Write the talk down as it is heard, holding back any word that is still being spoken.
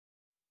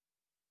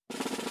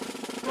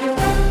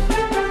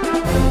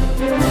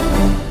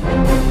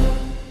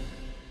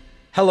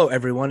Hello,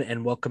 everyone,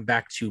 and welcome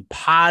back to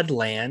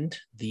Podland,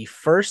 the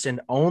first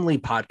and only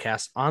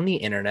podcast on the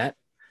internet.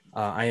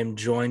 I am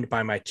joined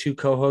by my two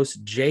co-hosts,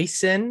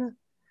 Jason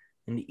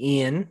and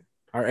Ian.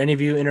 Are any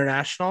of you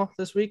international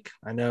this week?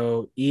 I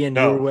know, Ian,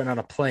 you No, went on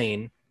a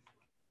plane.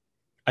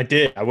 I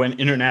did. I went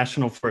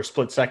international for a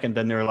split second.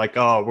 Then they were like,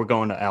 "Oh, we're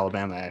going to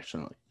Alabama."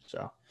 Actually,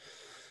 so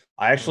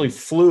I actually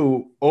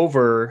flew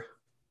over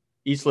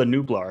Isla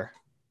Nublar.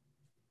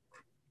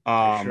 For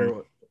Um,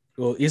 sure.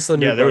 Well, Isla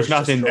yeah, there Nublar was is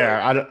nothing there.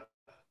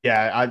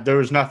 destroyed. There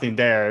was nothing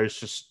there. It's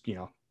just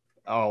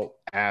all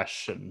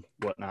ash and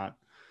whatnot.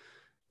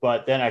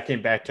 But then I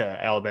came back to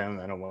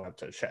Alabama and I went up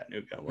to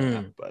Chattanooga and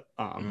whatnot. Mm, But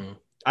mm.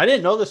 I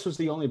didn't know this was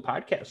the only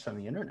podcast on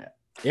the internet.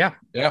 Yeah,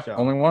 Yeah, So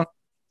only one.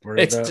 we're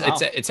It's the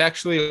it's it's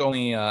actually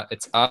only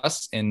it's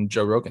us and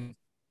Joe Rogan,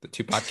 the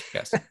two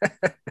podcasts.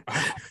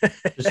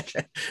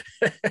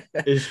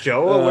 is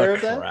Joe aware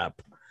of that?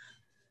 crap.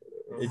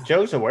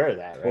 Joe's aware of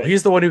that, right? Well,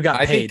 he's the one who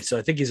got I paid, think- so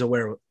I think he's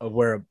aware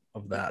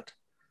of that.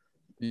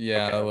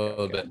 Yeah, Okay, a little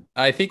okay. bit.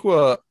 I think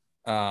we're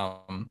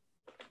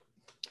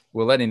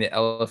letting the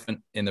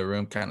elephant in the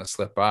room kind of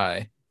slip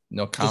by.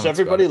 No comments. Does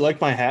everybody about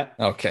like my hat?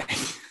 it. Okay.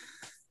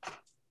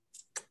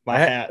 My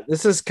hat.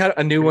 This is kind of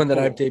a new Pretty one that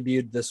cool. I've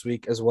debuted this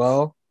week as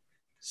well.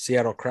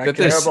 Seattle Kraken.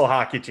 this- Terrible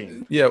hockey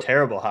team. Yeah.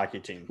 Terrible hockey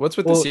team. What's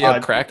with Well, the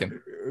Seattle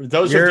Kraken?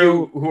 Those You're- of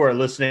you who are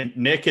listening,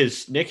 Nick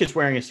is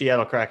wearing a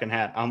Seattle Kraken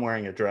hat. I'm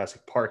wearing a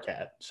Jurassic Park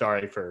hat.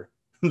 Sorry for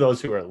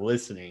those who are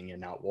listening and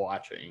not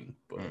watching.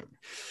 But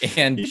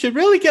And you should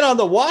really get on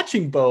the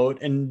watching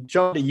boat and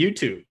jump to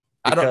YouTube.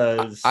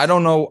 Because I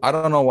don't know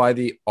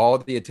why all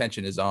the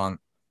attention is on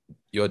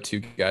your two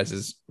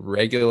guys'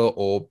 regular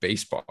old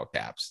baseball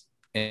caps,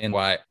 and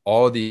why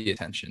all the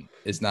attention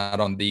is not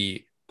on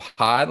the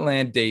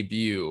Podland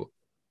debut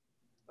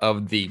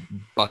of the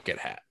bucket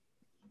hat.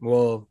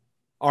 Well,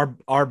 our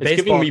It's giving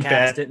baseball me caps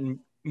bad- didn't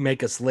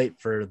make us late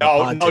for the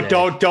No, pod no,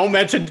 today. don't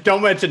mention it.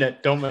 Don't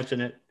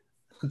mention it.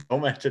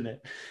 Don't mention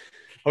it.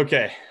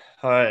 Okay.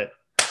 All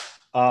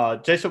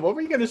right. Jason, what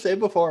were you gonna say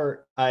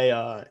before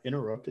I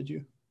interrupted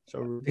you?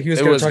 So He was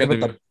It going was to talk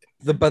gonna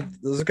about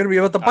it was going to be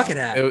about the bucket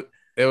hat.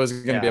 It was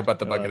going to be Yeah, about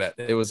the it bucket was.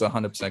 hat. It was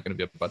 100% going to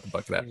be about the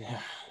bucket hat. Yeah.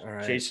 All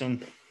right.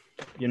 Jason,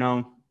 You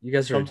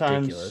guys are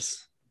sometimes-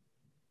 ridiculous.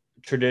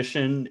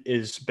 tradition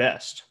is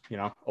best.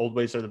 Old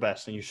ways are the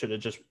best, and you should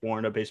have just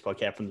worn a baseball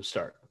cap from the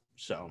start.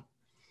 So,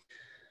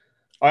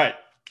 all right,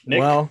 Nick,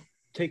 Well,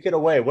 take it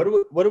away. What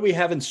do we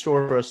have in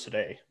store for us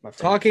today, my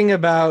friend? talking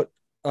about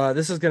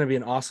this is going to be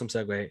an awesome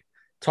segue.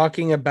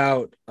 Talking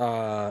about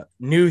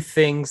new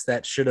things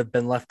that should have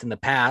been left in the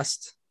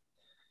past.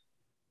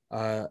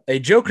 A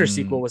Joker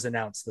sequel was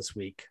announced this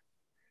week.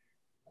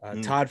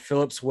 Todd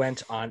Phillips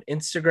went on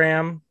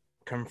Instagram,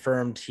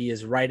 confirmed he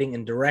is writing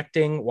and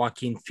directing.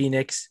 Joaquin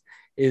Phoenix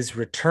is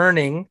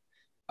returning.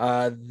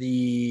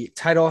 The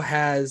title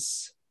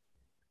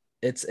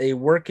it's a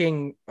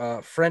working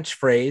French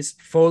phrase,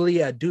 folie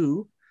à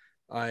deux.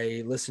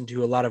 I listened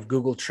to a lot of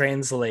Google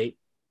Translate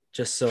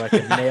just so I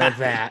could nail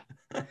that.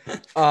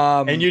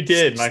 And you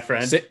did, my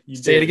friend. Say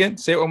it again.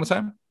 Say it one more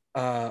time.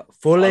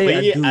 Folie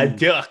à Folie à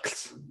deux.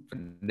 ducks.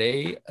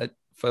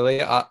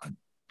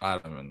 I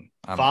don't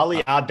know.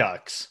 Folie à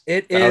ducks.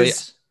 It Folie-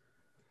 is.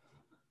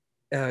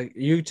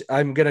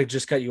 I'm gonna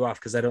just cut you off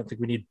because I don't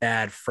think we need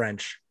bad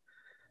French.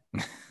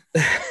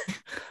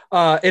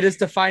 It is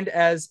defined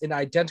as an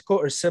identical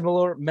or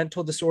similar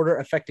mental disorder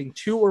affecting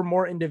two or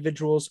more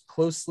individuals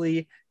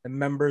closely and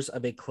members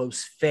of a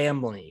close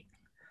family,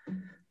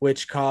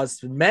 which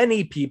caused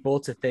many people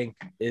to think,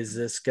 is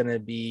this going to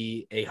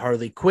be a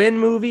Harley Quinn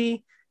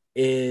movie?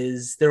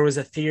 There was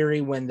a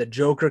theory when the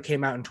Joker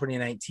came out in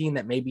 2019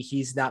 that maybe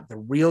he's not the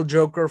real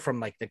Joker from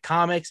like the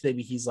comics.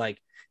 Maybe he's like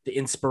the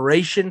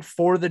inspiration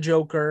for the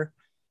Joker.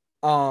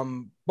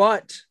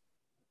 But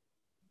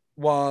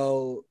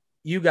while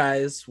you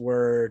guys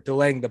were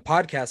delaying the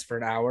podcast for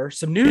an hour,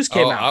 some news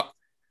came out.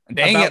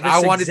 Dang about it! this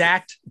I wanted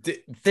exact thing.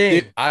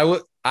 thing.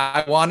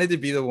 I wanted to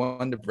be the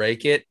one to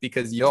break it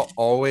because you're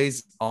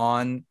always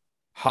on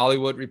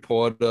Hollywood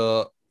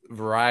Reporter,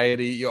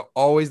 Variety. You're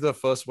always the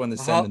first one to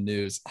send the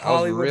news.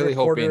 Hollywood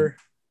Reporter.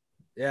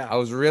 Yeah. I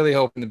was really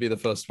hoping to be the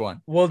first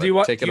one. Well, do you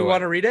want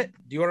to read it?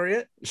 Do you want to read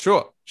it?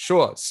 Sure.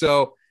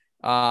 So,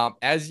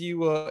 as you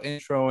were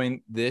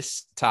introing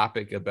this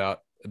topic about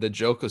the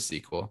Joker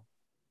sequel,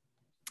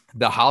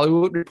 the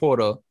Hollywood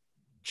Reporter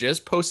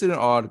just posted an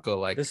article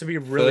like This would be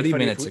really 30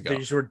 funny minutes if ago.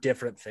 these were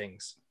different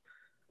things.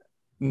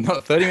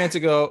 No, 30 minutes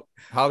ago,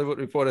 Hollywood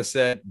Reporter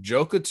said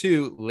Joker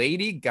 2,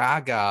 Lady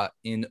Gaga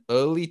in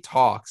early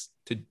talks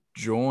to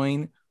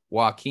join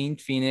Joaquin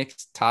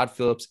Phoenix, Todd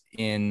Phillips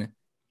in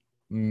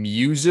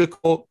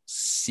musical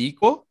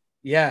sequel.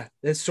 Yeah,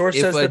 the source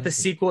If says a- that the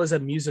sequel is a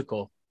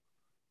musical.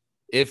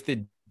 If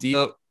the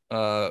deal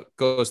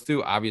goes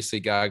through, obviously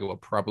Gaga will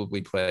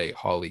probably play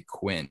Harley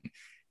Quinn.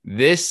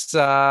 This,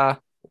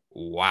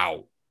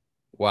 wow,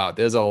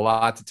 there's a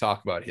lot to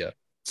talk about here.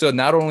 So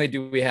not only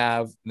do we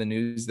have the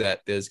news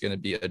that there's going to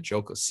be a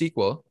Joker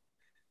sequel,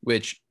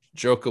 which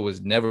Joker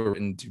was never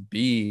written to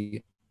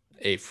be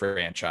a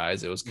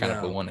franchise. It was kind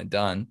of a one and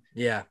done.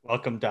 Yeah.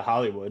 Welcome to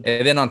Hollywood.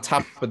 And then on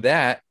top of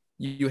that,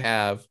 you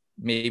have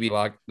maybe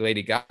like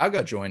Lady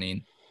Gaga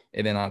joining.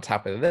 And then on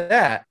top of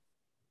that,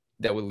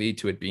 that would lead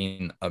to it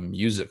being a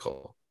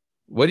musical.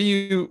 What do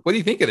you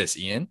think of this,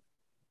 Ian?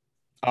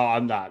 Oh,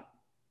 I'm not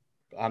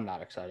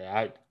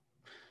excited.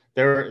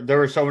 There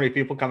were so many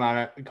people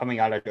coming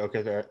out of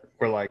Joker that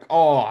were like,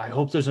 "Oh, I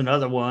hope there's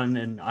another one,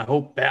 and I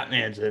hope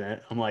Batman's in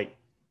it." I'm like,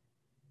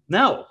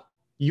 no,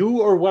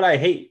 you are what I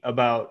hate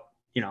about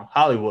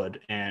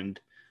Hollywood and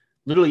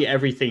literally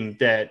everything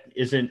that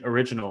isn't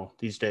original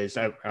these days.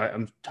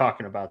 I'm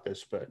talking about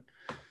this, but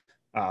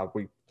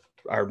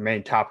our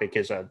main topic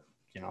is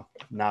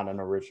not an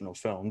original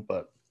film,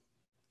 but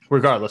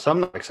regardless, I'm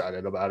not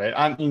excited about it.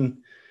 I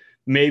mean,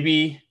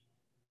 maybe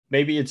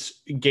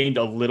it's gained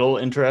a little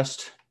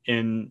interest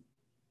in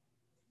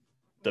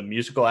the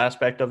musical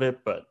aspect of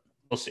it, but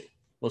we'll see.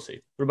 What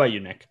about you,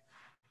 Nick?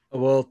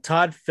 Well,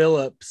 Todd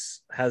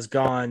Phillips has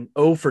gone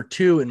 0 for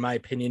 2, in my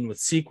opinion, with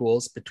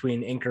sequels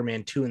between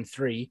Anchorman 2 and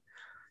 3.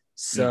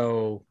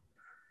 So,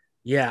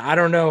 yeah, I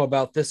don't know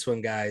about this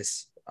one,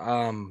 guys.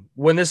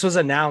 When this was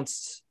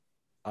announced,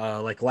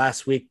 like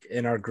last week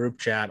in our group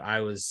chat, I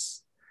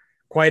was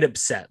quite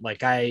upset.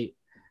 Like I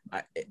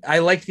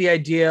like the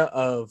idea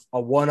of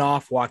a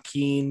one-off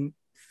Joaquin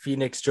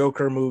Phoenix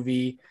Joker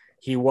movie.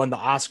 He won the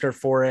Oscar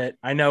for it.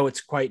 I know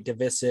it's quite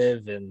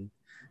divisive and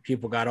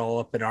people got all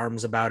up in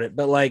arms about it,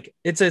 but like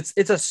it's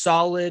a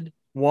solid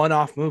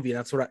one-off movie.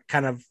 That's what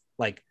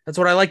that's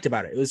what I liked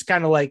about it. It was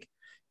kind of like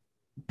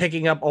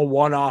picking up a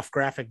one-off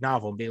graphic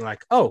novel and being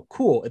like, oh,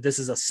 cool. This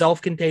is a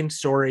self-contained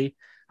story.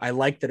 I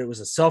like that it was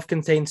a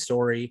self-contained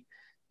story.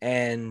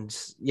 And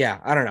yeah,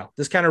 I don't know.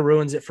 This kind of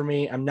ruins it for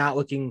me. I'm not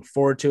looking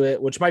forward to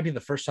it, which might be the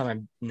first time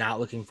I'm not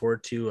looking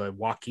forward to a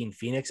Joaquin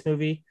Phoenix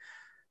movie.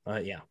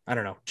 Yeah, I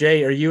don't know.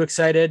 Jay, are you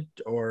excited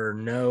or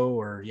no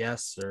or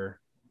yes or?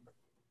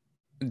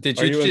 Did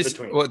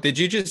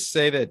you just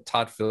say that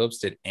Todd Phillips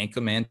did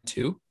Anchorman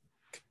 2?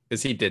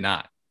 Because he did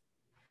not.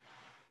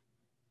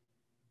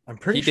 I'm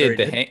pretty sure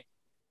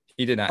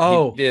he did not.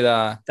 Oh, he did,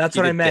 that's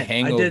what I meant.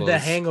 I did The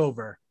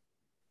Hangover.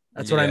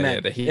 That's what I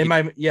meant.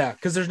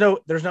 Because there's no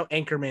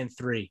Anchorman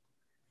 3.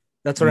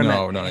 That's what I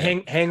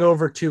meant.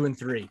 Hangover 2 and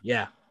 3.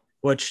 Yeah,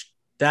 which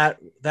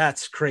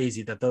that's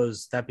crazy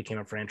that became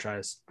a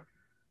franchise.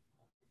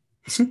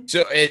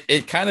 So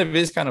it kind of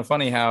is kind of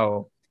funny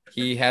how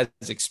he has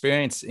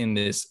experience in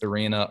this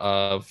arena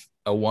of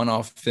a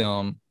one-off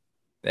film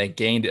that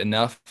gained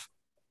enough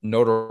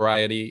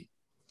notoriety,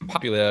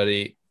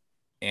 popularity,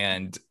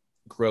 and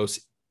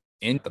gross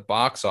in the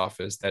box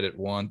office that it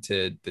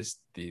wanted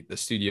the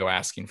studio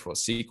asking for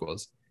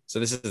sequels. So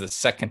this is the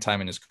second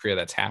time in his career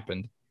that's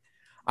happened.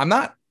 I'm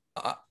not.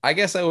 I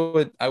guess I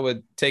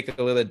would take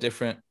a little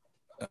different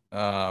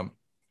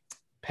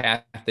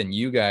path than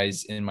you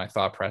guys in my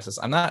thought process.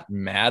 I'm not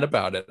mad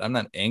about it. I'm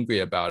not angry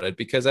about it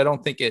because I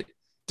don't think it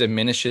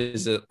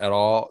diminishes at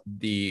all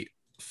the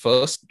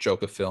first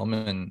Joker film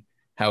and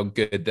how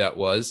good that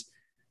was.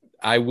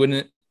 I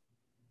wouldn't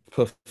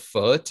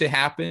prefer it to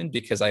happen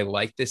because I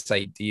like this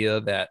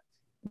idea that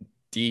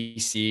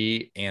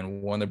DC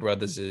and Warner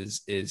Brothers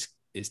is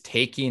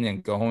taking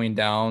and going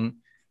down,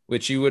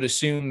 which you would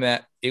assume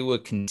that it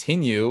would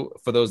continue.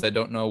 For those that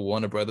don't know,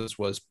 Warner Brothers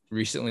was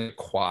recently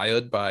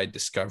acquired by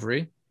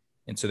Discovery,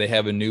 and so they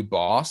have a new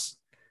boss.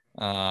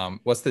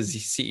 What's the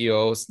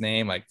CEO's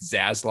name? Like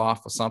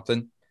Zasloff or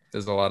something.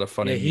 There's a lot of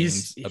funny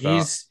memes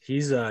about.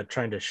 He's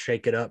trying to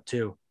shake it up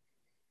too.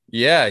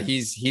 Yeah,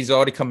 he's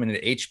already coming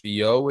to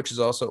HBO, which is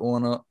also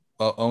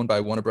owned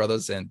by Warner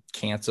Brothers, and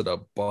canceled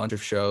a bunch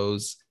of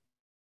shows.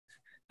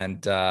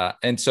 And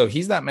so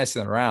he's not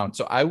messing around.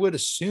 So I would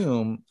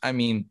assume, I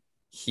mean,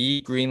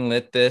 he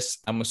greenlit this.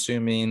 I'm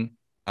assuming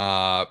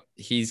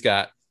he's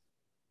got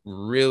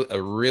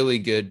a really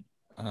good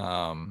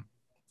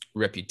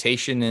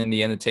reputation in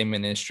the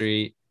entertainment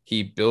industry.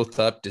 He built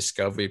up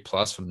Discovery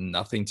Plus from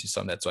nothing to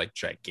something that's like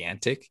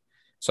gigantic.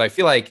 So I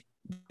feel like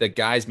the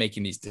guys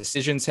making these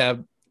decisions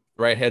have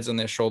right heads on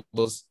their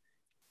shoulders.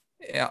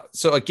 Yeah.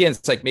 So again,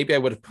 it's like maybe I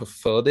would have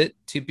preferred it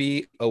to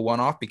be a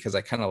one-off because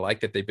I kind of like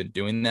that they've been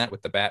doing that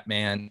with the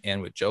Batman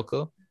and with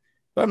Joker.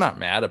 But I'm not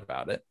mad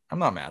about it. I'm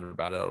not mad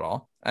about it at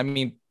all. I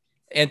mean,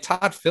 and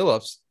Todd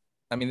Phillips,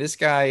 I mean, this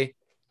guy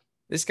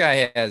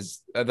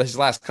has his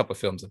last couple of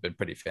films have been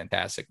pretty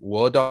fantastic.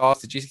 War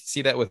Dogs, did you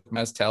see that with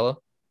Miles Teller?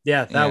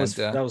 Yeah, that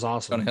was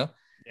awesome.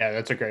 Yeah,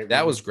 that's a great movie.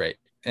 That was great.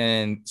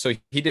 And so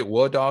he did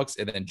War Dogs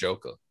and then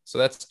Joker. So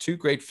that's two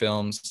great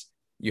films.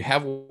 You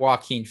have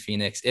Joaquin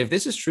Phoenix. If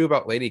this is true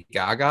about Lady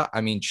Gaga, I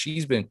mean,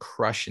 she's been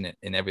crushing it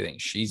in everything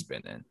she's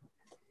been in.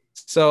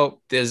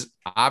 So there's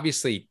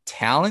obviously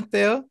talent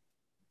there.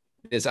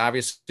 There's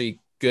obviously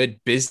good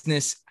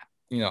business,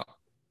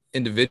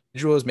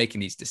 individuals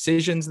making these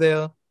decisions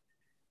there.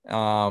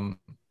 So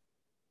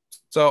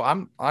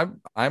I'm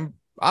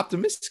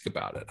optimistic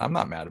about it. I'm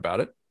not mad about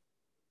it.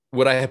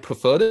 Would I have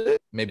preferred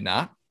it? Maybe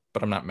not,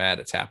 but I'm not mad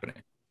it's happening.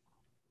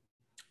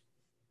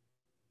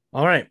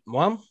 All right.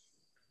 Well,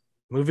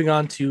 moving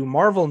on to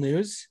Marvel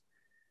news.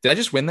 Did I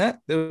just win that?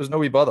 There was no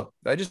rebuttal.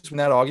 Did I just win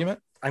that argument?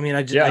 I mean, I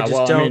Yeah, just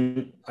well, don't. I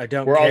mean, I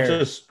don't we're all care.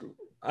 just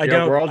I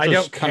yeah, we're all don't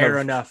just kind care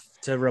of enough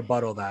to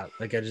rebuttal that.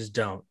 Like, I just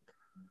don't.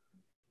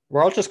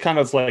 we're all just kind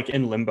of like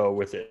in limbo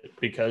with it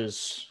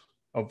because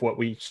of what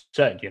we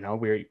said.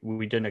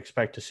 We didn't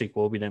expect a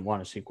sequel, we didn't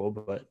want a sequel,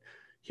 but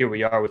here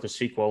we are with a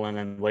sequel, and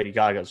then Lady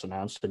Gaga's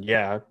announced, and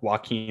yeah,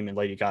 Joaquin and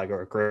Lady Gaga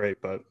are great,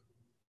 but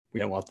we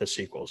don't want the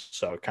sequels,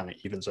 so it kind of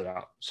evens it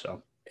out.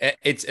 So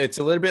It's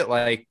a little bit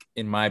like,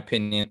 in my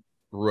opinion,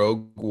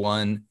 Rogue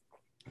One,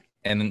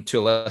 and then to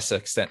a lesser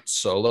extent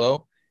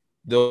Solo.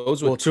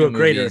 Those were to a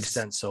greater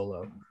extent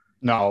Solo.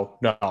 No,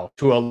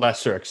 to a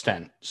lesser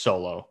extent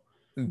Solo.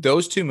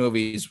 Those two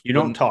movies, you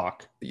don't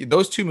talk.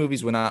 Those two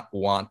movies were not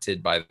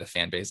wanted by the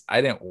fan base. I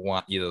didn't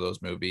want either of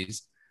those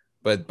movies,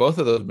 but both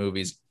of those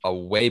movies are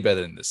way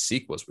better than the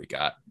sequels we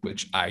got,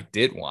 which I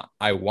did want.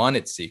 I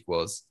wanted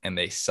sequels, and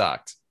they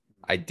sucked.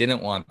 I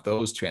didn't want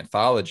those two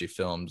anthology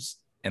films,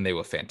 and they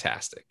were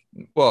fantastic.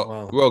 Well,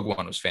 wow. Rogue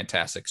One was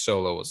fantastic.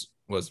 Solo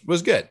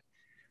was good.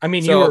 I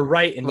mean, you were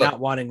right in not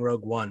wanting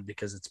Rogue One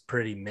because it's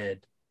pretty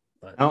mid.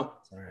 But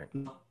all right.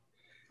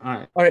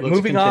 All right.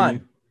 Moving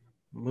on.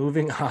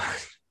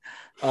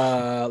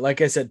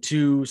 Like I said,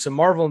 to some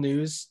Marvel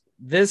news.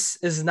 This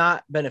has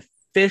not been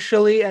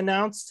officially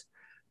announced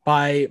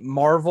by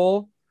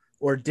Marvel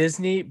or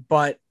Disney,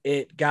 but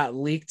it got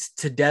leaked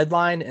to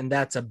Deadline, and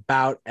that's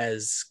about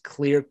as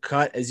clear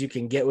cut as you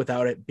can get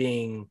without it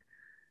being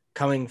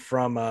coming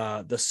from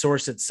the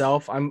source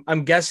itself.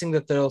 I'm guessing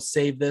that they'll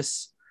save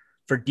this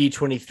for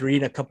D23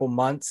 in a couple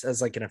months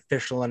as like an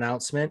official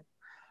announcement.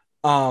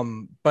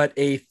 But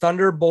a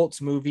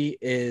Thunderbolts movie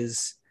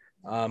is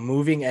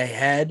moving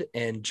ahead,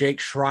 and Jake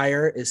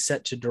Schreier is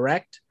set to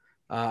direct.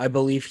 I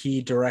believe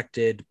he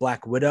directed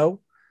Black Widow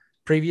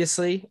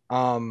previously.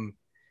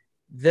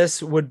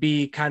 This would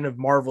be kind of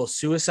Marvel's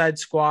Suicide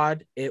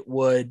Squad. It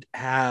would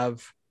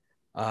have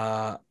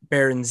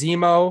Baron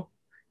Zemo,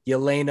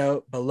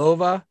 Yelena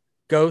Belova,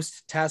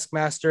 Ghost,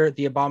 Taskmaster,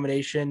 The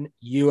Abomination,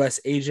 U.S.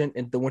 Agent,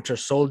 and the Winter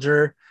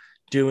Soldier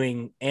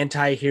doing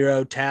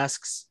anti-hero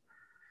tasks.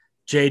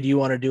 Jay, do you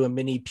want to do a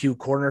mini Pew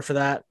Corner for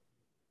that?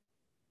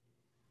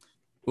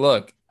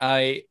 Look,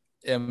 I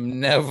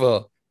am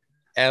never,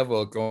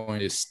 ever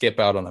going to skip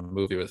out on a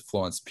movie with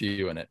Florence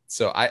Pugh in it.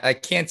 So I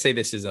can't say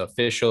this is an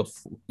official,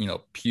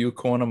 Pew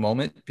Corner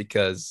moment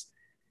because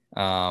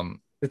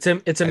it's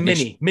a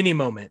mini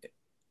moment.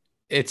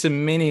 It's a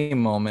mini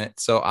moment.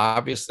 So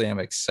obviously I'm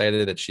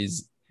excited that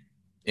she's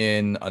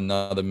in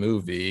another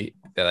movie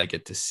that I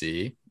get to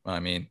see. I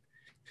mean,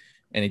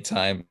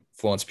 anytime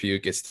Florence Pugh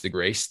gets to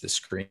grace the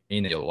screen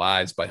in your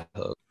lives by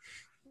her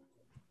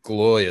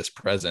glorious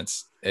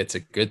presence, it's a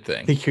good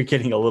thing. I think you're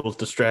getting a little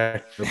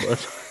distracted,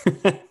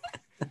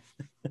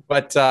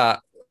 but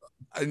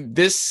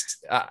this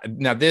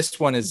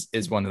one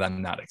is one that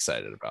I'm not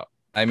excited about.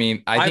 I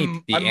mean, I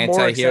think the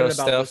anti-hero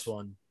stuff.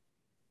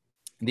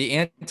 The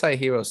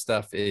anti-hero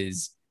stuff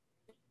is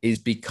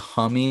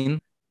becoming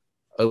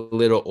a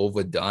little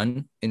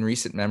overdone in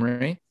recent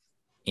memory,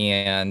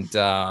 and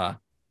of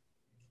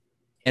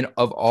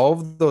all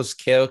of those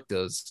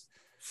characters,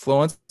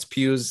 Florence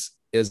Pugh's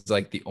is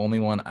like the only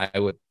one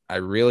I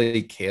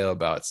really care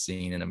about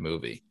seeing in a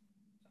movie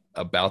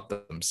about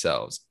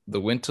themselves.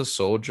 The Winter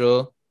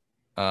Soldier.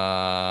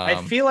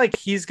 I feel like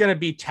he's gonna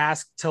be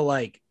tasked to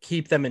like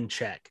keep them in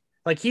check.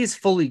 Like he's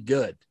fully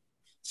good.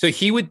 So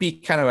he would be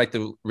kind of like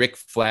the Rick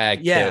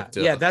Flag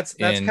character. Yeah, that's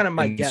kind of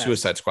my guess.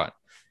 Suicide Squad.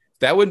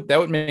 That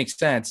would make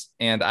sense,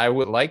 and I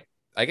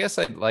guess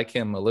I'd like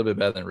him a little bit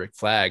better than Rick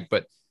Flag,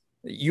 but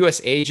U.S.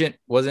 Agent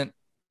wasn't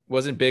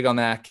big on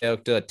that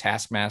character.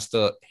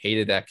 Taskmaster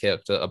hated that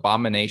character.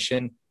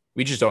 Abomination,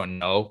 we just don't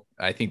know.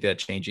 I think they're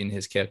changing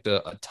his character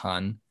a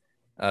ton.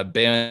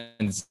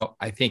 Baron's,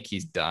 I think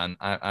he's done.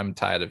 I'm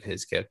tired of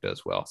his character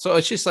as well. So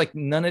it's just like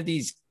none of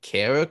these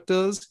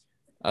characters,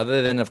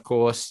 other than, of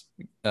course,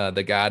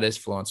 the goddess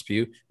Florence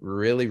Pugh,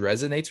 really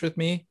resonates with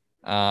me.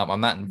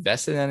 I'm not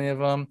invested in any of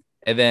them.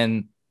 And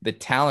then the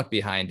talent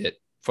behind it,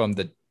 from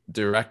the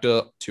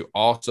director to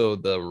also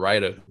the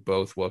writer who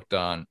both worked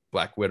on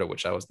Black Widow,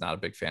 which I was not a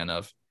big fan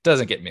of,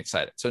 doesn't get me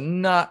excited. So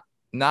not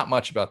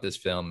much about this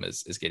film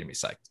is getting me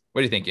psyched. What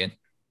do you think, Ian?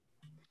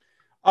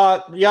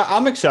 Yeah,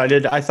 I'm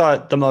excited. I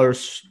thought the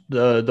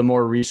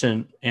more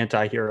recent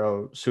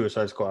anti-hero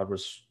Suicide Squad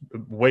was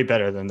way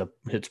better than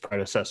its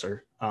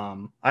predecessor.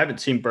 I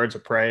haven't seen Birds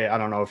of Prey. I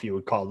don't know if you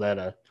would call that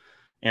a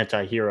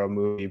anti-hero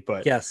movie,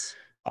 but yes.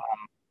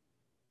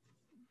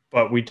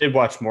 But we did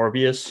watch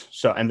Morbius,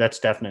 and that's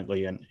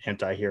definitely an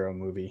anti-hero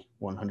movie,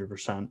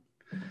 100%.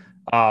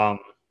 But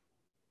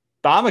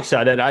I'm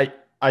excited.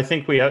 I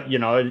think we have,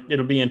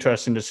 it'll be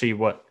interesting to see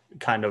what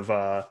kind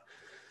of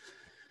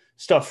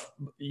stuff,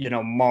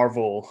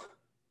 Marvel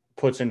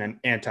puts in an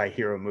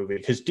anti-hero movie,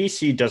 because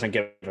DC doesn't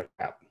give a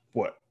crap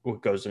what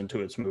goes into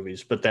its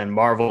movies. But then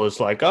Marvel is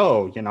like,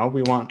 oh,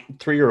 we want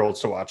 3-year-olds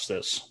to watch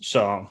this.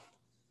 So,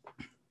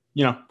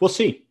 we'll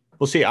see.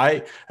 We'll see.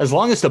 As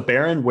long as the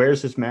Baron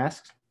wears his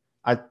mask,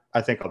 I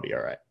think I'll be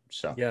all right.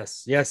 So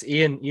yes.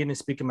 Ian is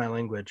speaking my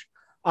language.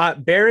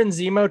 Baron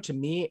Zemo to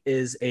me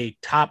is a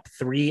top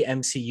 3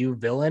 MCU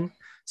villain.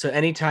 So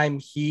anytime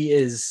he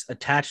is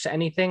attached to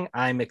anything,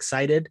 I'm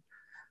excited.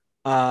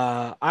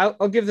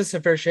 I'll give this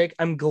a fair shake.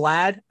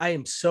 I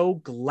am so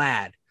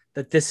glad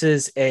that this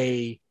is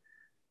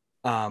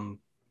um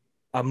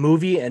a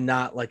movie and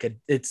not like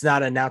it's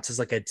not announced as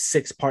like a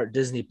 6-part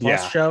Disney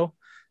Plus show.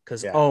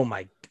 Because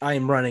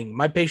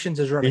my patience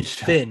is running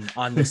thin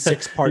on the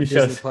 6-part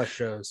Disney Plus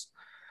shows.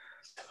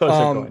 Those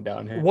are going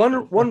down here.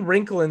 One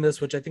wrinkle in this,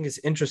 which I think is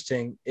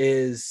interesting,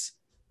 is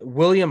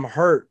William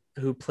Hurt,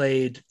 who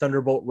played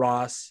Thunderbolt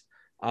Ross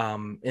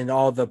in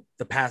all the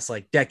past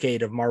like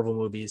decade of Marvel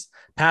movies,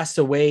 passed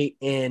away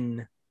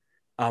in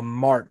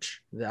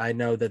March. I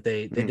know that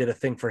they did a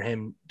thing for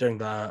him during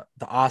the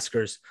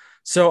Oscars.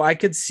 So I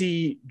could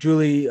see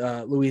Julie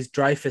Louise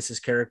Dreyfus's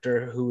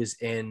character, who is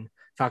in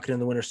Falcon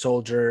and the Winter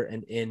Soldier,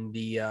 and in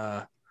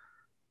the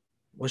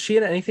was she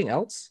in anything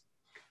else?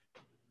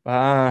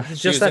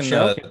 Just that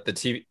show,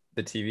 the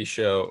TV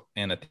show,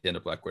 and at the end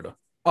of Black Widow.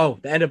 Oh,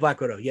 the end of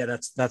Black Widow. Yeah,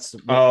 that's that's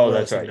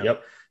right.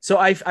 Yep. So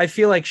I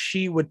feel like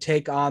she would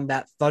take on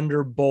that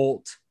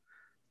Thunderbolt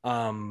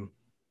kind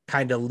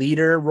of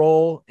leader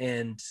role,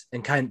 and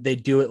they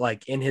do it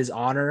like in his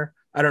honor.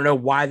 I don't know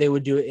why they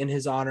would do it in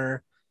his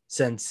honor,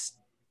 since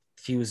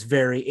he was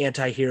very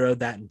anti-hero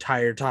that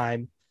entire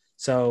time.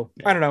 So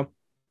I don't know.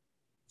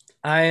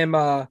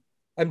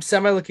 I'm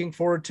semi looking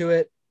forward to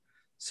it.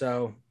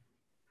 So,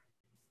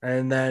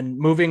 and then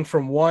moving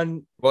from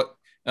one. Well,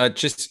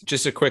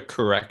 just a quick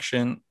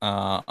correction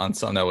on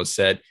something that was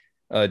said.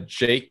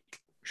 Jake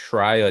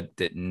Schreier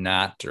did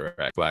not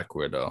direct Black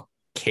Widow.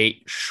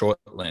 Kate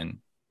Shortland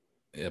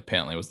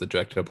apparently was the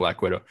director of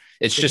Black Widow.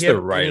 It's just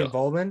the writer.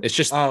 It's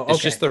just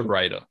the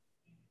writer.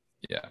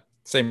 Yeah,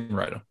 same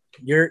writer.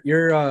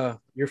 You're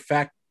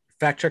fact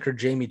checker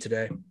Jamie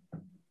today.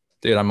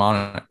 Dude, I'm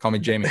on it. Call me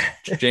Jamie.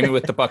 Jamie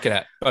with the bucket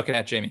hat. Bucket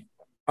hat Jamie.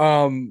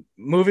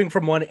 Moving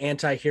from one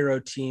anti-hero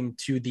team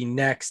to the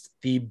next,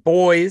 The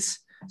Boys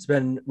has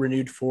been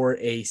renewed for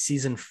a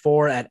season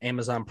 4 at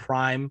Amazon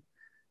Prime.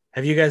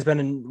 Have you guys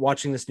been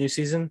watching this new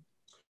season?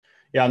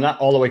 Yeah, I'm not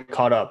all the way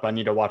caught up. I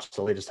need to watch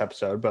the latest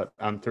episode, but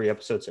I'm 3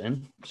 episodes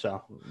in.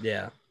 So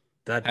yeah,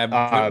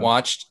 haven't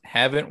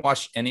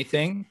watched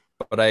anything,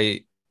 but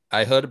I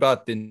heard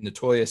about the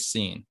notorious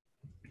scene.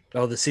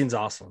 Oh, the scene's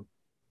awesome.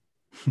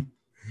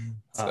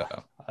 So,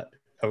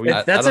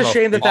 that's a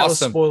shame that was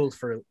spoiled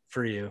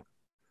for you.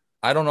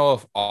 I don't know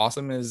if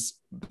awesome is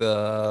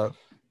the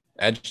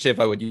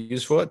adjective I would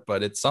use for it,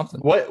 but it's something.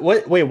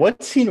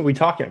 What scene are we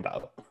talking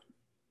about?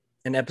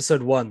 In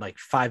episode 1, like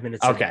 5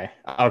 minutes. Okay.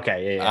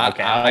 Okay. Yeah.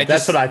 Okay.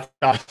 That's what I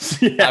thought.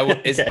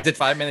 Is it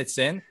 5 minutes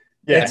in?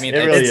 Yeah. I mean,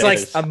 it's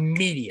like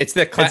immediate. It's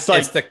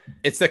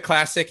the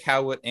classic.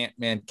 How would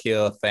Ant-Man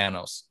kill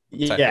Thanos?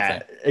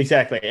 Yeah,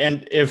 exactly.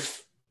 And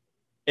if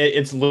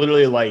it's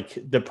literally like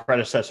the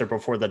predecessor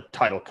before the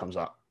title comes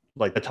up,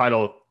 like the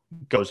title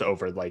goes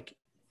over like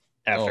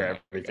after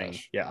everything.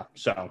 Yeah.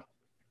 So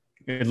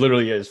it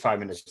literally is 5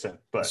 minutes in.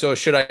 But so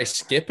should I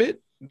skip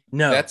it?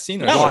 No, that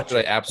scene. Or should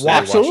I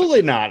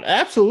absolutely not.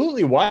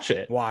 Absolutely watch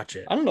it. Watch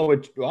it. I don't know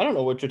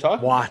what you're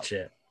talking. Watch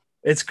it.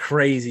 It's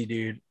crazy,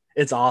 dude.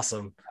 It's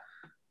awesome.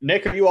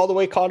 Nick, are you all the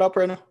way caught up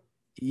right now?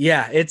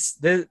 Yeah, it's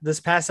this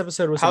past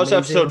episode was. How's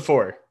amazing. episode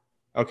 4?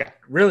 Okay,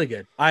 really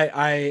good.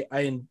 I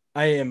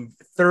am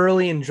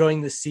thoroughly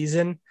enjoying this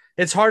season.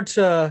 It's hard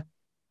to.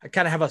 I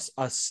kind of have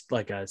a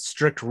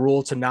strict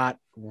rule to not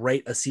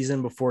rate a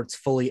season before it's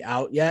fully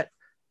out yet.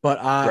 But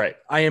I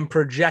am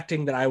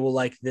projecting that I will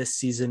like this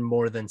season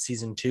more than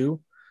season 2,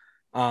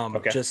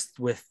 just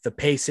with the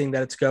pacing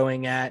that it's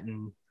going at,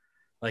 and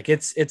like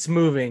it's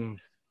moving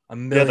a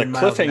million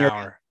miles an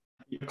hour.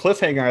 The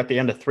cliffhanger at the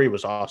end of 3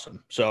 was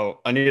awesome.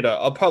 So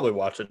I'll probably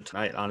watch it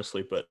tonight,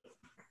 honestly. But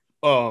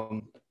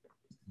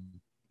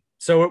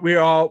so we're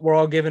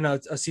all giving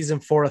a season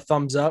 4 a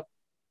thumbs up.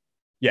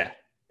 Yeah,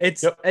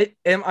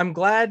 I'm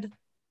glad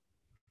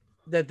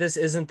that this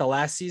isn't the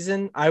last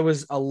season. I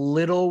was a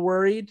little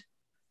worried.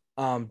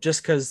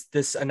 Just because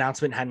this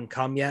announcement hadn't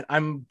come yet.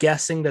 I'm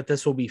guessing that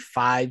this will be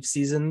 5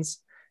 seasons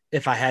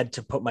if I had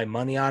to put my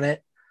money on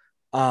it.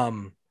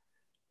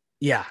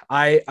 Yeah,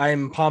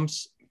 I'm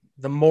pumped.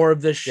 The more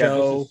of this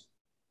show,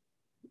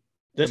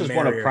 this is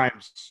one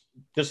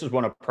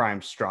of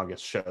Prime's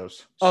strongest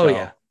shows. Oh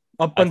yeah,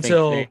 up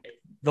until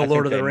the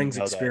Lord of the Rings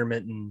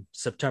experiment in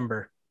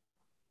September.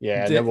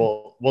 Yeah, and then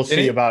we'll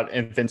see about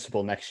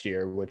Invincible next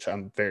year, which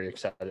I'm very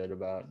excited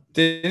about.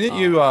 Didn't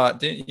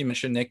you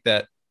mention, Nick,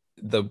 that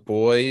The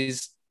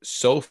Boys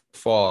so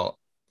far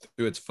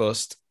through its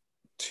first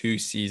 2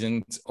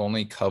 seasons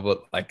only covered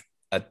like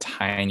a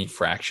tiny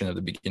fraction of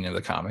the beginning of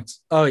the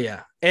comics? Oh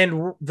yeah,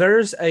 and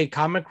there's a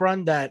comic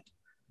run that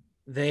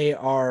they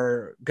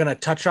are gonna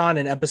touch on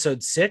in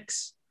episode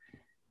 6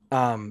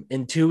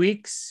 in 2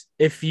 weeks.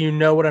 If you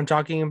know what I'm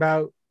talking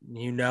about,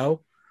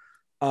 we'll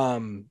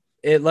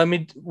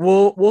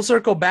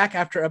circle back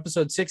after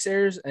episode 6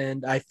 airs,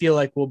 and I feel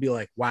like we'll be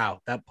like,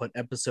 wow, that put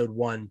episode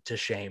 1 to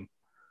shame.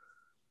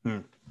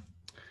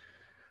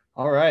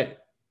 All right.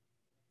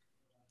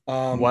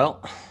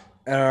 Well,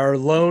 Our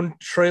lone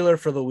trailer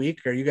for the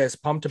week. Are you guys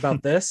pumped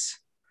about this?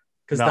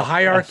 Because No, the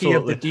hierarchy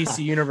of the absolutely DC not.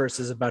 universe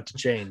is about to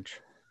change.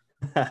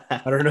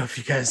 I don't know if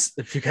you guys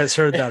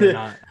heard that or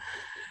not.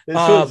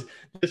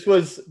 This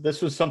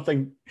was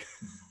something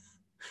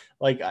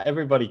like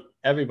everybody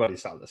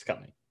saw this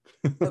coming.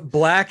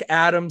 Black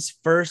Adam's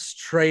first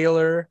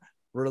trailer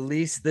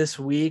released this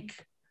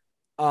week.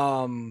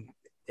 The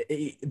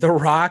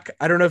Rock.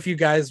 I don't know if you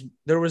guys.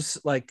 There was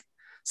like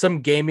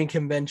some gaming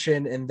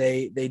convention, and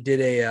they did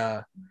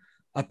a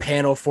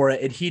panel for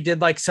it, and he did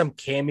like some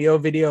cameo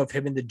video of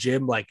him in the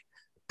gym, like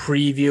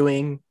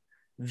previewing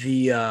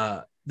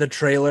the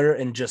trailer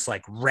and just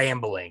like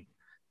rambling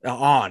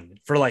on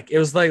for like, it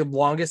was like the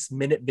longest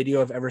minute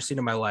video I've ever seen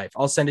in my life.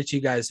 I'll send it to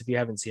you guys if you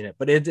haven't seen it,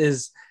 but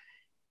it's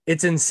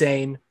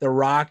insane. The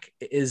Rock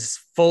is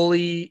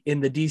fully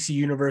in the DC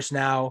universe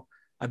now.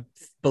 I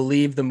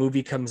believe the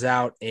movie comes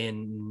out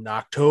in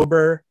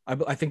October.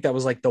 I think that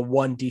was like the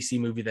one DC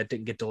movie that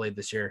didn't get delayed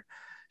this year.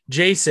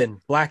 Jason,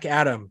 Black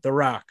Adam, The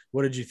Rock.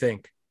 What did you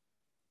think?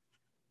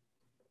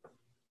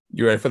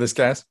 You ready for this,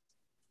 guys?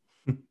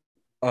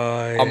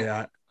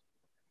 Yeah.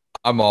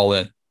 I'm all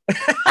in.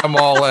 I'm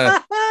all in.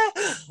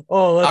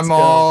 Oh, let's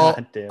go.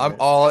 I'm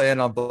all in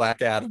on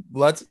Black Adam.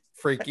 Let's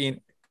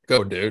freaking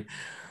go, dude.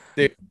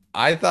 Dude,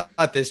 I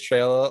thought this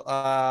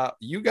trailer,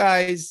 you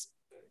guys,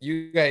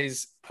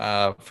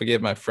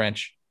 forgive my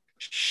French,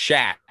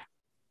 shat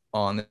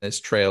on this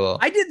trailer.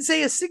 I didn't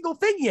say a single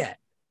thing yet.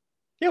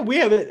 Yeah, we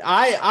haven't.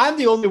 I'm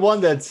the only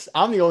one that's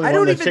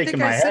shaking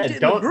my head.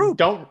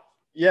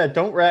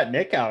 Don't rat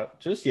Nick out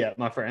just yet,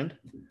 my friend.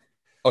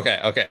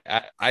 Okay.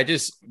 I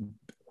just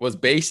was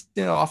based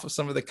off of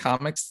some of the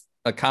comments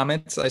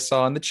I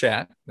saw in the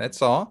chat.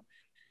 That's all.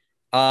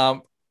 I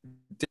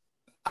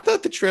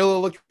thought the trailer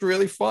looked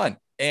really fun.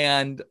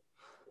 And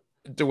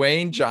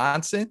Dwayne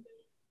Johnson,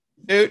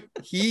 dude,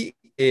 he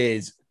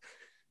is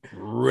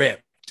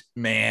ripped,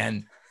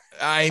 man.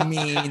 I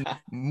mean,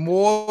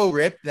 more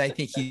ripped than I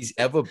think he's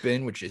ever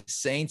been, which is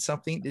saying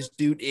something. This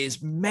dude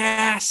is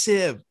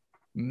massive.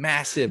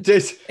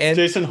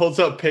 Jason holds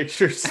up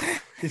pictures.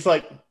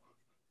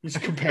 He's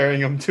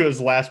comparing him to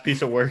his last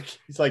piece of work.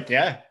 He's like,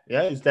 yeah,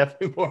 he's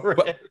definitely more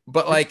ripped.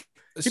 But like,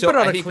 so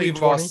I think we've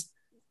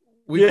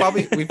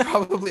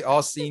probably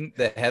all seen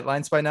the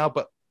headlines by now,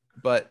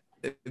 but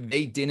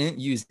they didn't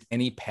use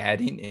any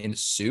padding in a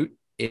suit.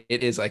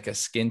 It is like a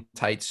skin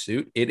tight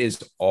suit. It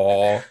is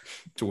all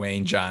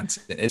Dwayne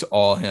Johnson. It's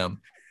all him.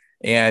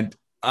 And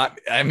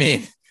I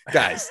mean,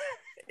 guys,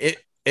 it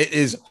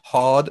is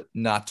hard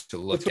not to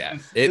look at.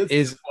 It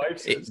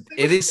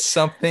is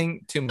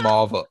something to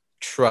marvel.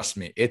 Trust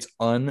me, it's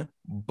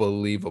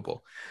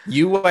unbelievable.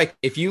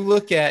 If you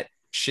look at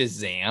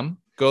Shazam,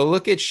 go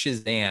look at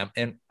Shazam.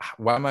 And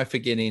why am I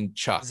forgetting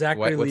Chuck?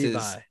 Zachary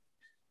Levi.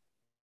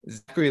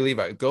 Zachary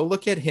Levi. Go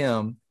look at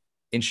him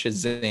in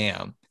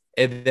Shazam.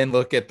 And then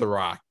look at The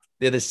Rock.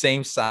 They're the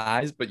same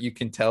size, but you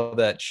can tell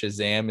that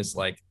Shazam is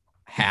like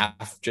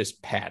half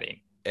just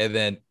padding. And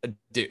then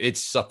dude, it's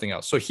something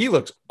else. So he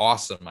looks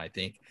awesome, I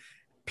think.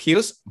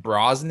 Pierce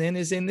Brosnan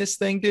is in this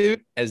thing,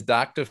 dude, as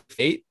Dr.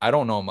 Fate. I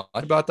don't know much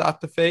about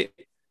Dr. Fate,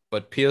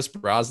 but Pierce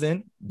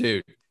Brosnan,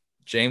 dude,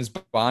 James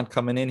Bond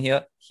coming in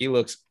here. He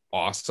looks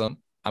awesome.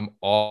 I'm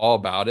all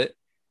about it.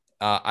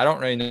 I don't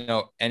really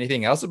know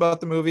anything else about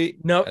the movie.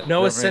 No,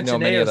 Noah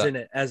Centineo's in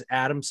it as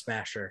Atom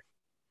Smasher.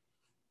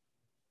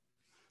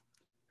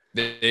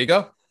 There you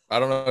go. I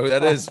don't know who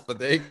that is, but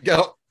there you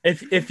go.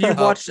 If you've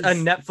watched a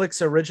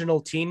Netflix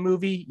original teen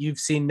movie, you've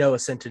seen Noah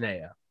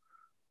Centineo.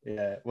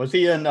 Yeah. Was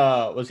he in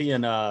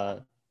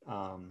To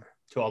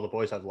All the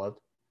Boys I've Loved?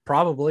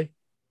 Probably.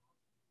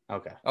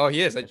 Okay. Oh,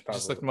 he is. I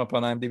just looked him up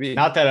on IMDb.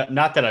 Not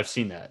that I've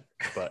seen that,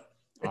 but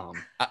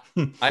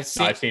I've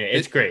seen it.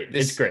 It's great.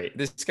 It's great.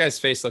 This guy's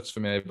face looks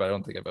familiar, but I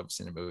don't think I've ever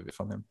seen a movie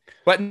from him.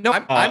 But no,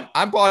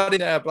 I'm bought in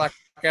Black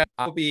Adam.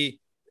 I'll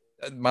be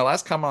my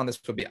last comment on this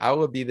would be I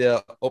will be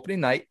the opening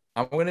night.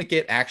 I'm going to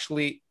get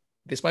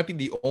this might be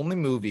the only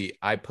movie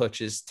I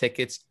purchase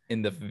tickets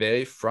in the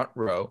very front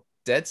row,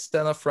 dead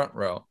center front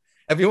row.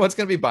 Everyone's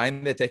going to be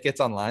buying the tickets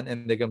online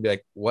and they're going to be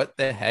like, what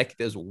the heck?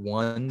 There's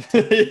one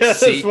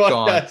seat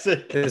gone.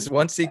 There's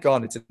one seat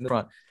gone. It's in the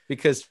front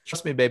because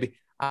trust me, baby,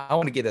 I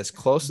want to get as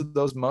close to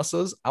those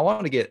muscles. I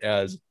want to get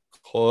as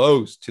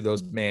close to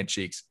those man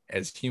cheeks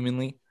as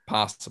humanly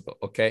possible.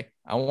 Okay.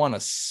 I want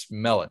to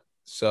smell it.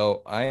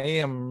 So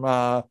I'm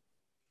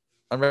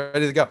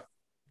ready to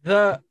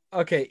go.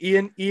 Okay,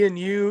 Ian,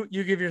 you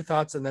give your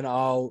thoughts and then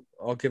I'll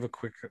give a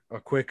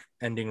quick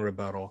ending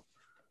rebuttal.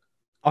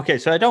 Okay,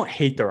 so I don't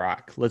hate The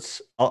Rock.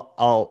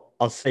 I'll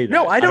say that.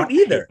 No, I don't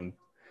either.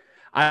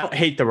 I don't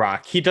hate The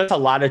Rock. He does a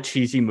lot of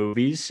cheesy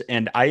movies,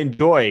 and I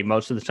enjoy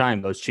most of the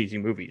time those cheesy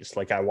movies.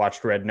 Like I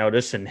watched Red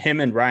Notice, and him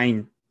and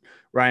Ryan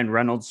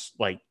Reynolds,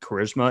 like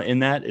charisma in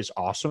that is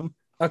awesome.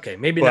 Okay,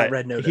 maybe not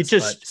Red Notice,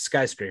 but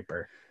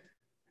Skyscraper.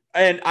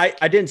 And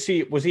I didn't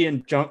see. Was he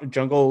in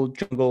Jungle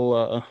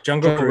Cruise.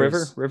 Jungle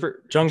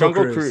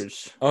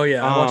Cruise? Oh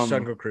yeah, I watched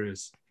Jungle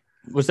Cruise.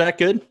 Was that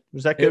good?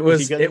 Was that good?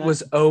 It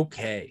was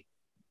okay.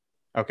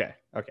 Okay.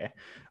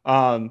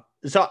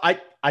 So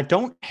I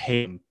don't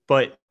hate him,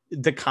 but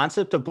the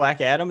concept of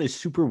Black Adam is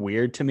super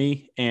weird to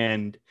me.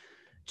 And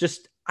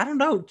just, I don't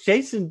know,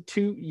 Jason,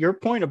 to your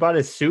point about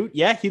his suit.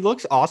 Yeah, he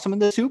looks awesome in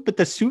the suit, but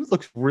the suit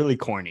looks really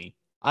corny.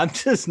 I'm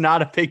just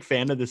not a big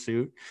fan of the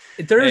suit.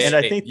 And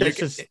I think that's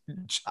just,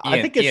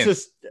 I think it's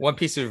just one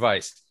piece of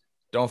advice.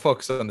 Don't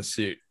focus on the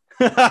suit.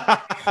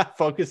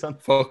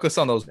 Focus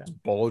on those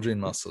bulging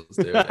muscles,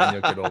 dude, and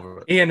you'll get over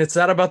it. Ian, it's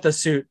not about the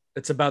suit.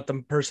 It's about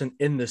the person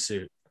in the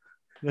suit.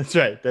 That's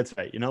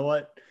right. You know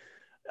what?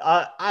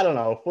 I don't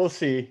know. We'll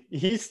see.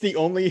 He's the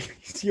only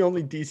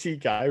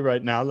DC guy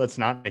right now that's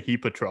not in a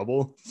heap of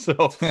trouble.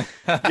 So,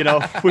 you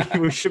know,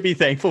 we should be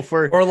thankful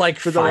for, or like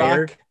for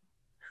fired.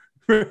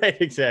 Right,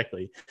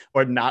 exactly.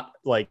 Or not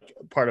like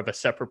part of a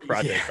separate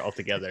project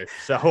altogether.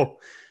 So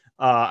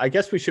I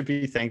guess we should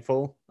be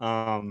thankful.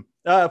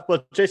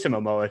 But Jason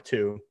Momoa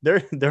too.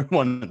 They're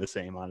one and the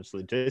same,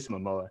 honestly. Jason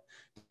Momoa.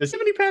 Does he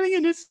have any padding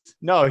in his?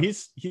 No,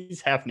 he's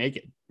half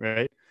naked,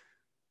 right?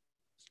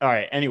 All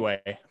right.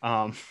 Anyway,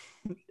 I'm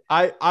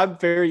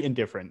very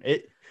indifferent.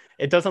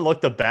 It doesn't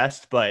look the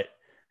best, but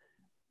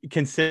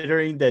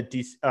considering that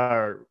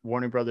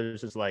Warner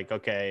Brothers is like,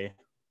 okay,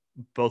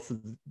 both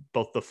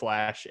the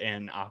Flash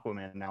and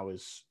Aquaman now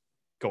is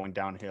going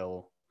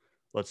downhill.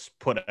 Let's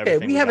put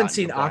everything. We haven't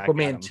seen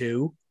Aquaman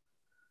 2.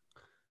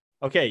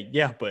 Okay,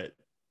 yeah, but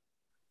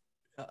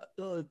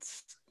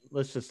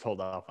let's just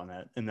hold off on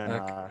that. And then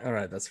all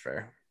right, that's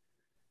fair.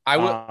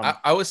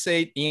 I would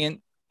say,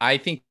 Ian, I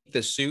think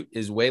the suit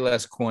is way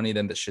less corny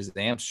than the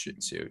Shazam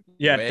suit.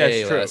 Yeah,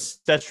 that's true.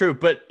 That's true.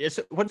 But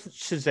what's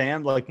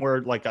Shazam like?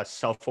 More like a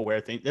self-aware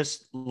thing.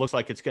 This looks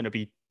like it's going to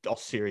be all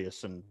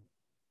serious and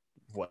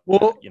what,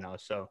 you know.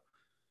 So,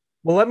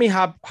 well, let me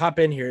hop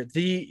in here.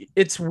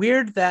 It's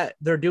weird that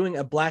they're doing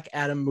a Black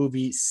Adam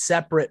movie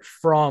separate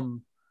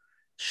from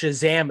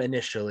Shazam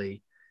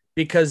initially,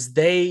 because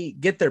they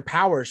get their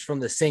powers from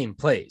the same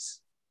place.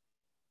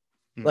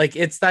 Like,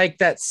 it's like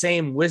that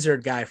same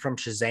wizard guy from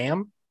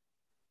Shazam.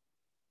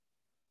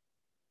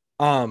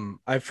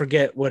 I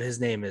forget what his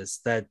name is.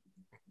 That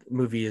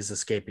movie is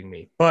escaping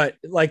me. But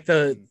like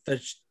the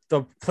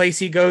place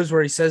he goes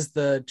where he says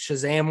the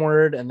Shazam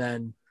word and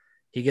then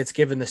he gets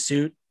given the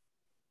suit.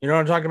 You know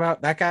what I'm talking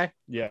about? That guy?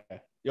 Yeah.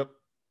 Yep.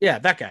 Yeah,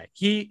 that guy.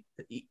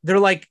 They're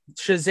like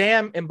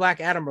Shazam and Black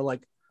Adam are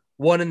like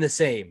one and the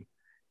same.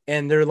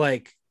 And they're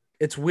like,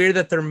 it's weird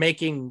that they're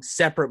making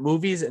separate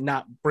movies and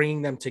not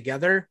bringing them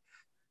together.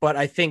 But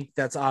I think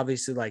that's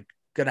obviously like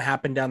going to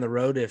happen down the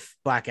road if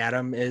Black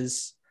Adam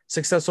is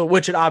successful,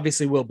 which it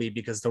obviously will be,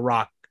 because The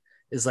Rock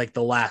is like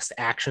the last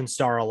action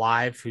star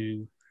alive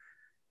who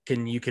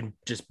you can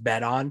just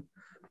bet on.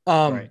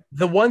 Right.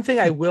 The one thing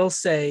I will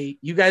say,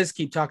 you guys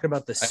keep talking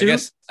about the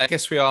suit. I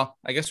guess we all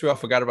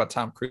forgot about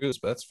Tom Cruise,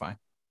 but that's fine.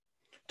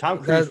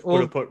 Tom Cruise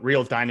would have put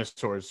real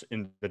dinosaurs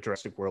in the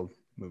Jurassic World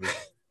movie.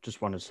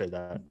 Just wanted to say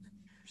that.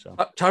 So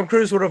Tom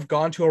Cruise would have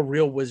gone to a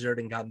real wizard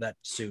and gotten that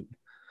suit.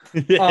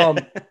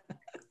 It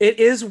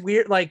is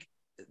weird. Like,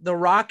 The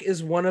Rock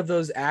is one of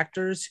those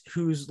actors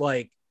who's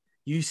like,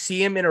 you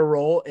see him in a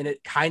role and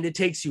it kind of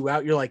takes you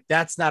out. You're like,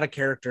 that's not a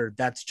character.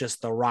 That's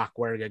just The Rock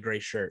wearing a gray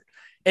shirt.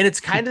 And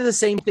it's kind of the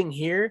same thing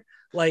here.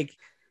 Like,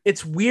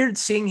 it's weird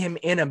seeing him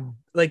in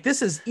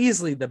this is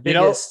easily the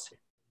biggest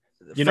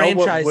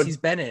franchise he's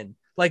been in.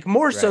 Like,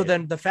 more so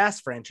than the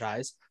Fast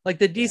franchise. Like,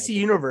 the DC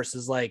universe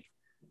is like,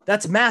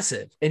 that's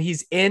massive. And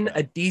he's in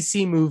a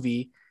DC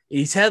movie.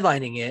 He's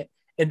headlining it.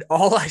 And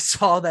all I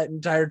saw that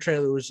entire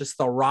trailer was just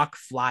The Rock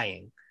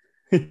flying.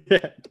 Which,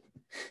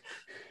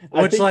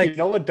 like, you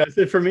know what does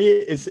it for me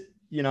is,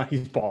 you know,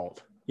 he's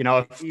bald. You know,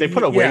 if they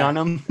put a wig on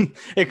him,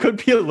 it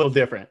could be a little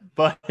different.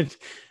 But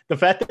the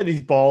fact that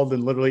he's bald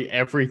in literally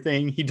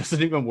everything, he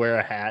doesn't even wear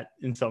a hat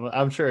in some.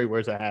 I'm sure he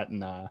wears a hat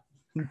in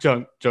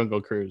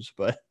Jungle Cruise,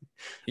 but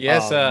he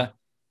has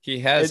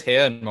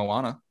hair in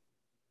Moana.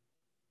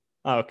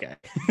 Okay,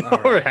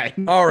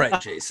 all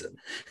right, Jason,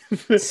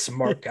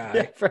 smart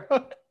guy. Yeah,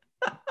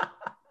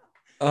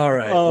 all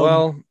right,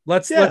 well,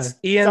 let's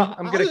Ian. So,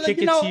 I'm gonna kick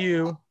it to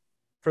you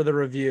for the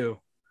review.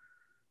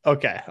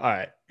 Okay, all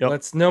right. Yep.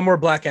 Let's no more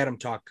Black Adam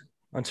talk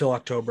until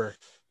October.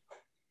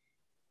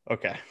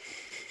 Okay.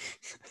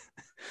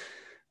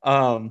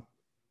 Now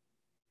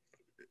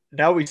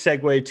we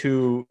segue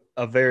to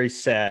a very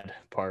sad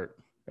part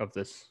of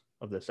this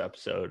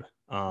episode.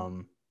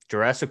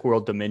 Jurassic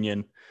World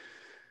Dominion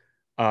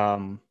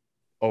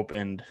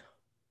opened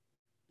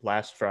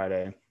last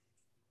Friday,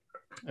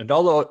 and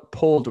although it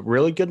pulled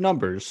really good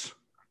numbers,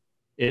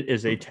 it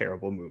is a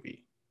terrible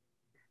movie.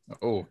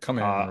 Oh,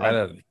 coming right out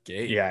of the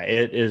gate. Yeah,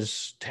 it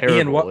is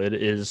terrible. Ian,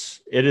 it is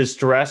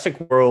Jurassic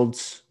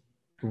World's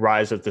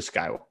Rise of the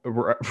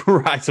Skywalker.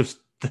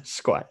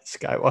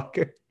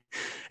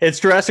 It's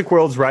Jurassic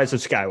World's Rise of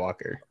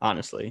Skywalker,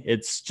 honestly.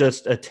 It's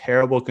just a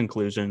terrible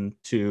conclusion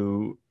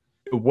to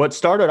what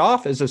started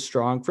off as a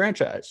strong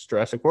franchise,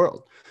 Jurassic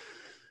World.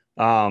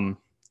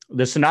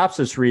 The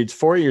synopsis reads,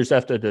 4 years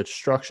after the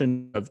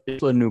destruction of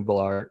Isla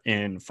Nublar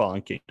in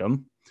Fallen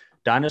Kingdom,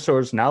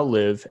 Dinosaurs now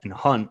live and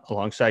hunt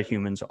alongside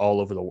humans all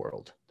over the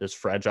world. This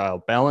fragile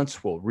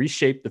balance will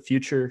reshape the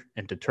future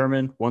and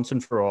determine once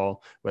and for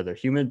all whether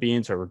human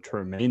beings are to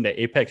remain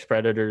the apex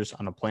predators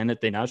on a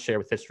planet they now share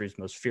with history's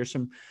most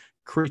fearsome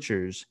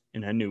creatures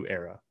in a new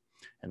era.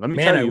 And let me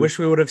tell you, I wish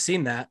we would have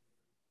seen that.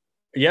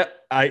 Yeah,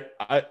 I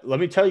let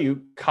me tell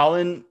you,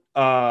 Colin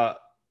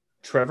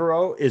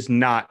Trevorrow is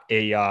not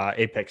a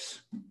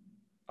apex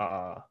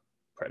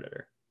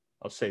predator.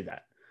 I'll say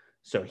that.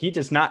 So he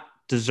does not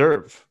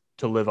deserve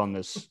to live on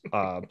this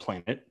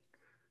planet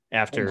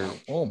after.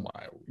 Oh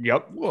my.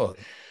 Yep. Whoa.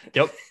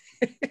 Yep.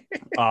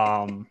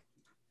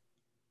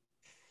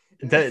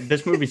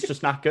 This movie's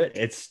just not good.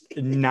 It's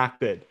not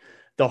good.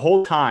 The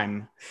whole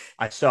time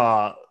I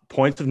saw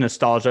points of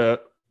nostalgia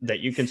that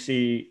you can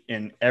see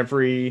in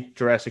every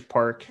Jurassic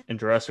Park and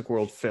Jurassic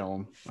World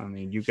film. I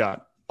mean, you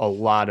got a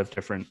lot of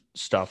different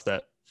stuff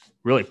that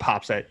really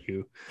pops at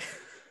you.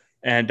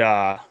 And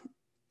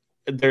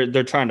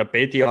they're trying to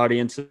bait the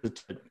audience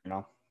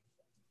to,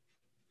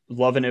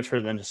 loving it for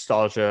the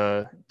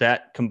nostalgia.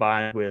 That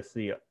combined with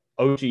the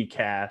OG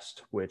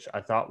cast, which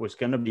I thought was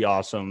going to be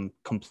awesome,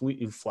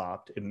 completely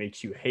flopped. It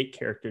makes you hate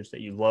characters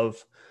that you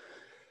love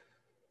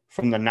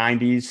from the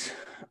 90s.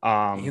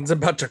 Ian's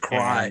about to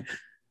cry.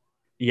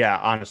 Yeah,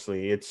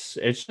 honestly, it's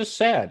just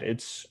sad.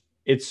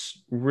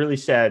 It's really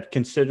sad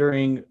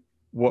considering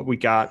what we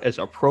got as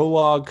a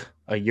prologue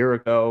a year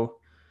ago.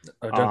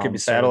 Oh, don't get me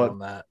started on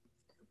that.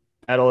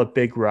 Battle at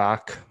Big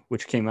Rock,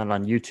 which came out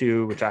on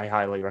YouTube, which I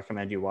highly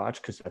recommend you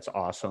watch because that's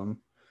awesome.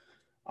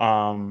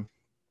 And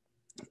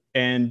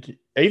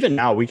even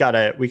now we got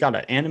an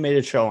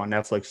animated show on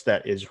Netflix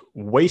that is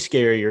way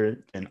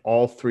scarier than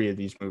all three of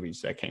these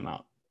movies that came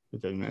out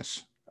within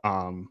this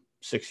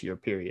 6-year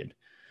period.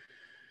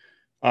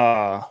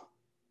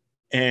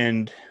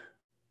 And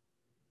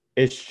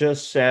it's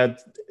just sad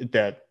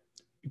that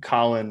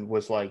Colin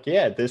was like,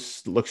 yeah,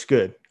 this looks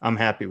good. I'm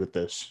happy with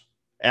this.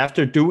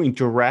 After doing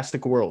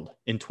Jurassic World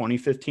in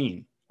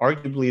 2015,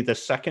 arguably the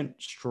second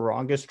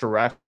strongest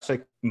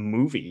Jurassic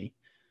movie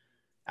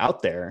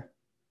out there,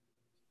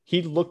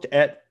 he looked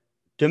at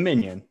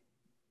Dominion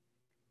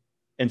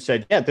and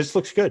said, yeah, this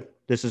looks good.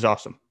 This is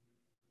awesome.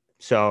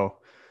 So,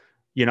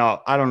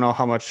 I don't know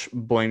how much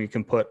blame you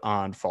can put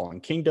on Fallen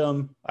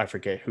Kingdom. I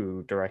forget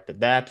who directed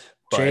that.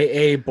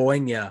 J.A.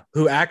 Boynia,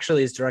 who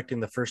actually is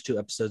directing the first 2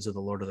 episodes of the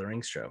Lord of the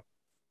Rings show.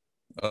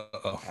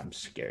 Uh-oh. I'm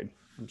scared.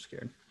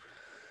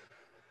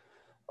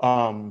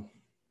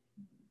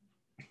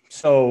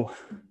 So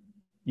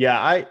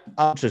yeah,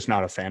 I'm just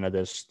not a fan of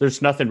this.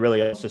 There's nothing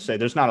really else to say.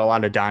 There's not a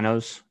lot of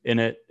dinos in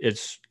it.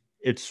 It's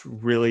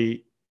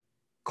really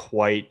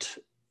quite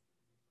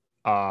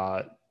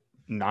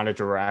not a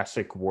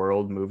Jurassic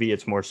World movie.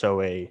 It's more so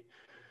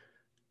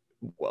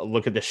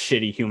look at the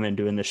shitty human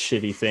doing the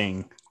shitty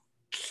thing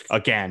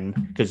again,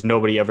 because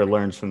nobody ever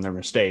learns from their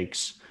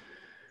mistakes.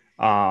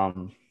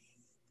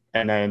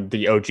 And then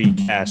the OG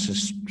cast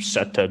is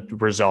set to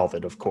resolve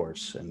it, of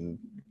course. And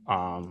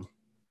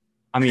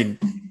I mean,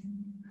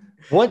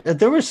 what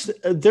there was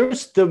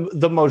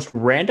the most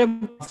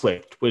random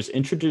conflict was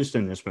introduced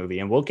in this movie,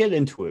 and we'll get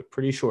into it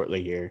pretty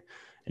shortly here.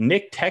 And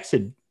Nick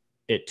texted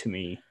it to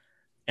me,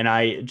 and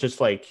I just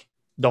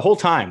the whole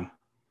time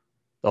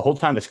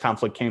this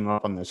conflict came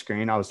up on the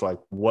screen, I was like,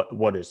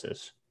 what is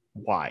this?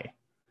 Why?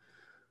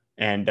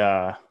 And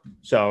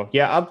so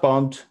yeah, I'm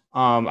bummed.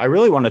 I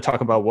really want to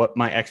talk about what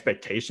my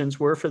expectations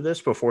were for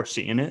this before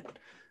seeing it.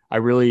 I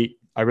really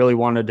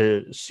wanted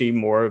to see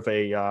more of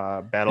a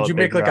battle. Did you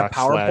make a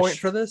PowerPoint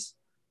for this?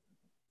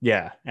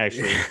 Yeah,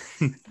 actually,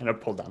 and I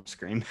pulled down the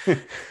screen.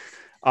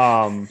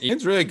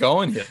 Ian's really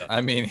going here.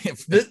 I mean,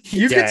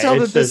 you can tell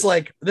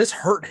that this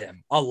hurt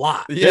him a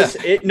lot. Yeah,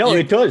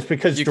 it does,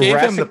 because you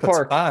Jurassic gave him the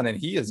Park baton and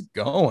he is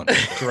going.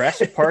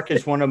 Jurassic Park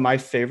is one of my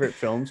favorite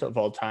films of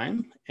all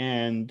time,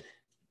 and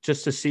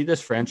just to see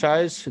this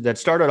franchise that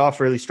started off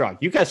really strong.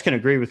 You guys can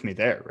agree with me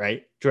there,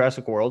 right?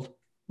 Jurassic World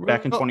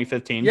back in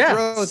 2015.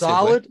 Yeah,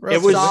 solid.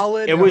 It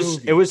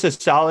was a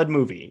solid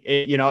movie.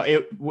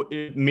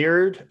 It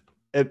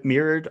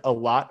mirrored a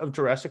lot of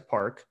Jurassic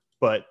Park,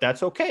 but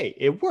that's okay.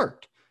 It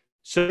worked.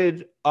 So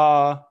did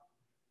The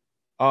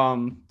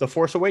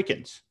Force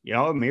Awakens.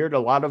 It mirrored a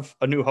lot of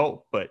A New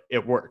Hope, but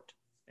it worked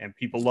and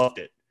people loved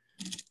it.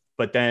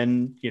 But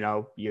then,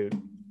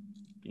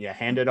 you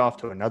hand it off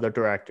to another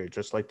director,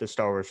 just like the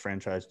Star Wars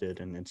franchise did.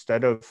 And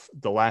instead of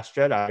The Last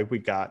Jedi, we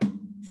got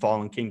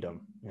Fallen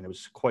Kingdom, and it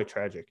was quite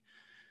tragic.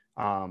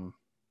 And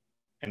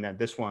then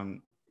this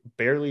one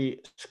barely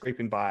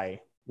scraping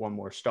by 1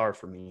 more star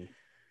for me,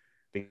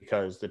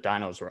 because the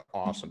dinos were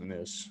awesome in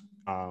this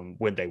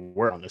when they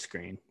were on the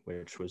screen,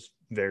 which was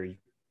very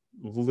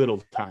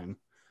little time.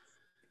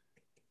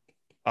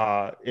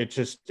 It's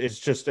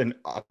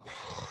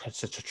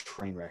such a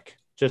train wreck,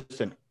 just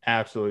an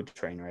absolute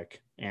train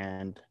wreck.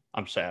 And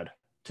I'm sad.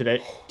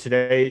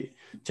 Today,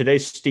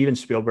 Steven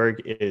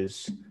Spielberg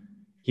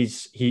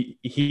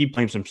he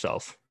blames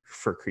himself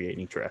for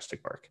creating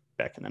Jurassic Park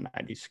back in the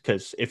 90s,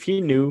 because if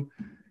he knew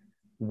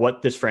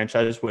what this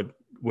franchise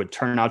would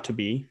turn out to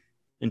be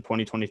in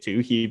 2022,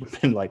 he would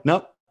have been like,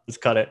 nope, let's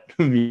cut it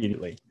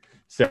immediately.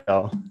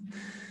 So,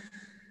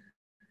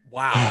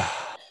 Wow.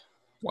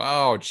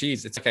 Wow,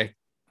 geez, it's like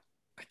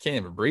I can't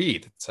even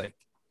breathe. It's like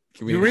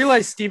You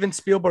realize Steven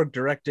Spielberg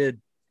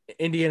directed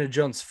Indiana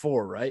Jones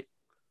 4, right?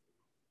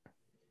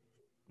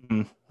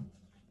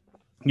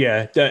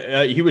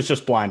 yeah, he was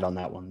just blind on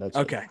that one. That's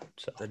okay.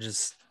 So That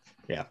just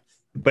yeah,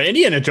 but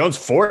Indiana Jones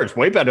 4 is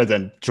way better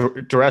than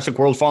Jurassic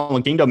World: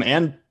 Fallen Kingdom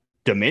and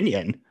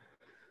Dominion.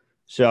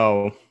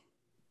 So,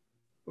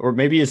 or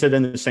maybe is it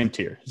in the same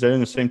tier? Is it in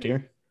the same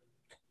tier?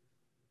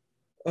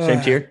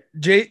 Same tier.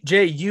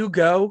 Jay, you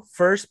go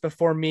first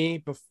before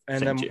me, and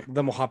Same then tier.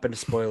 then we'll hop into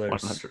spoilers.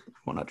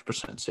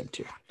 100% same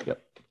tier.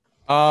 Yep.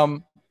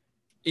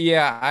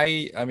 Yeah,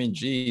 I mean,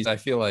 geez, I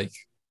feel like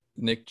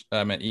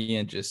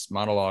Ian just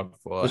monologued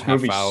for This a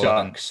half movie hour.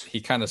 sucks. He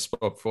kind of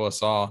spoke for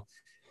us all.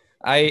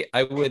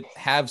 I would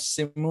have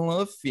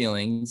similar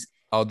feelings,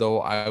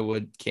 although I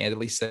would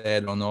candidly say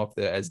I don't know if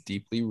they're as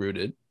deeply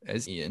rooted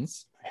as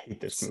Ian's. I hate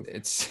this movie.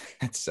 It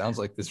sounds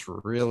like this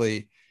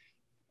really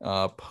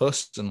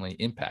personally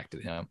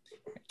impacted him.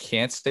 I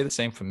can't say the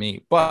same for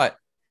me, but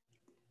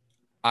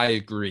I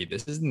agree.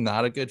 This is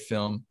not a good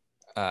film.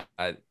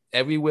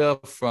 Everywhere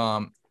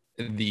from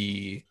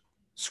the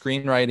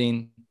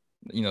screenwriting,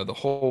 the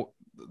whole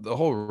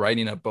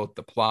writing of both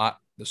the plot,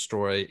 the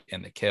story,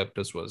 and the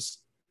characters was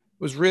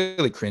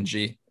really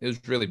cringy. It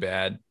was really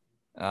bad.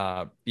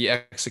 The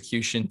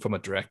execution from a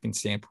directing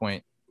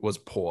standpoint was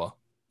poor,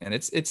 and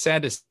it's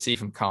sad to see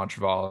from Colin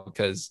Trevorrow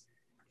because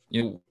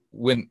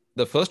when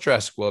the first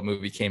Jurassic World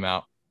movie came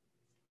out,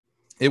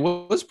 it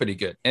was pretty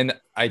good, and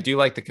I do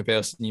like the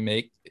comparison you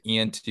make,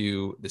 Ian,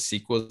 to the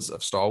sequels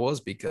of Star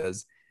Wars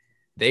because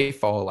they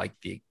follow like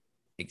the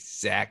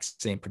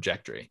exact same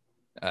trajectory.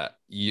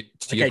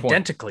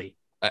 Identically.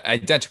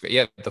 Identically.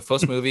 Yeah. The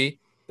first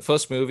movie,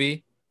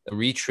 a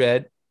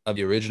retread of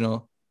the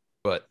original,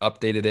 but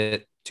updated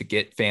it to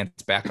get fans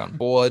back on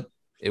board.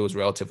 It was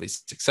relatively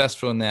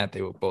successful in that.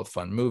 They were both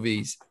fun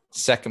movies.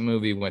 Second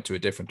movie went to a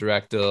different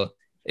director.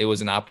 It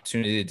was an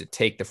opportunity to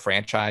take the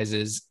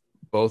franchises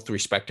both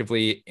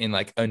respectively in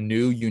like a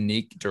new,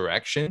 unique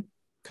direction.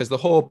 Because the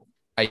whole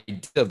idea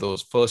of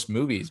those first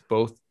movies,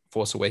 both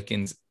Force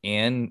Awakens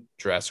and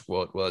Jurassic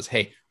World, was,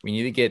 hey, we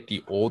need to get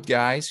the old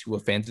guys who were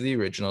fans of the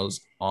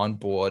originals on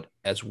board,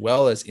 as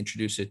well as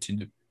introduce it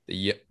to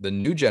the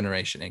new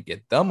generation and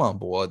get them on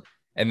board.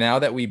 And now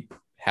that we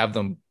have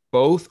them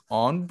both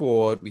on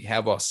board, we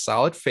have a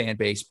solid fan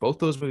base. Both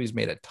those movies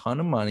made a ton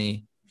of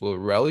money, were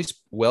really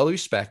well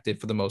respected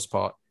for the most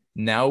part.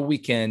 Now we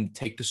can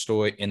take the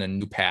story in a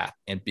new path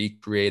and be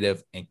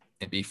creative and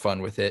be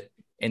fun with it.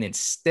 And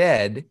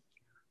instead,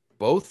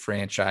 both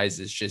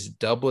franchises just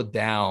double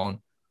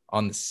down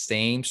on the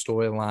same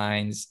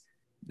storylines,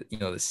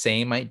 the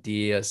same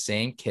idea,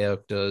 same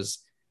characters,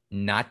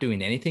 not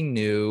doing anything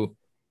new.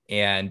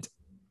 And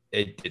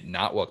it did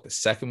not work. The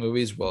second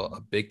movies were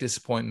a big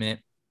disappointment.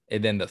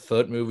 And then the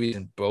third movie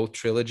in both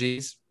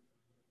trilogies,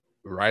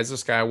 Rise of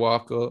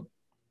Skywalker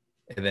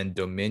and then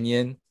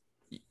Dominion,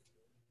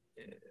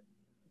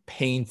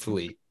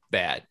 painfully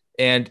bad.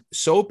 And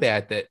so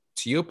bad that,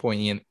 to your point,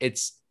 Ian,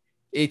 it's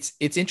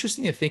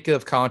interesting to think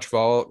of Colin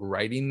Trevorrow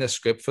writing the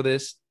script for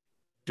this,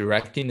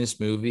 directing this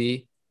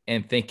movie,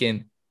 and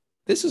thinking,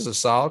 this is a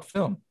solid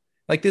film.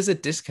 Like, there's a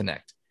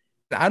disconnect.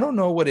 I don't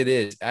know what it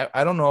is.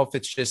 I don't know if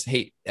it's just,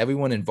 hey,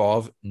 everyone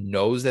involved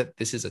knows that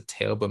this is a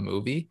terrible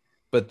movie,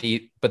 but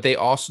they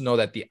also know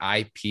that the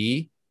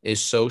IP is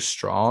so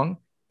strong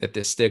that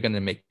they're still going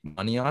to make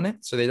money on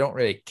it. So they don't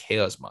really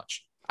care as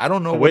much. I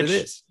don't know what it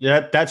is.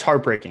 Yeah, that's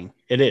heartbreaking.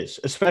 It is,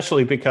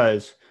 especially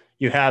because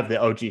you have the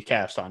OG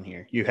cast on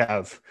here. You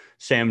have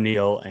Sam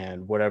Neill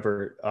and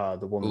whatever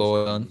the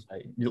woman's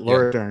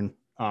Laura Dern,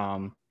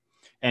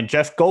 and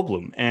Jeff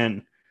Goldblum.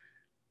 And,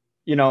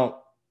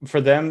 for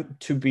them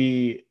to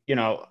be,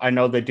 I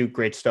know they do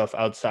great stuff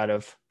outside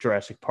of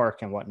Jurassic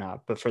Park and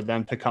whatnot, but for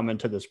them to come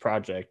into this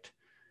project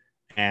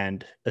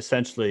and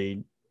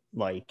essentially,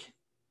 like,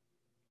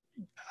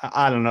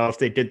 I don't know if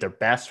they did their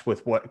best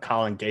with what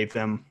Colin gave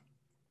them,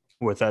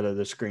 with other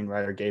the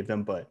screenwriter gave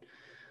them, but,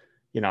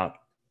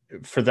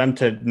 for them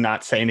to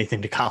not say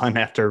anything to Colin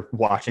after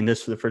watching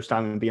this for the first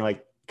time and being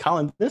like,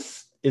 Colin,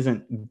 this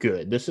isn't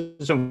good. This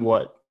isn't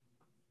what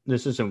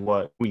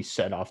we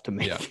set off to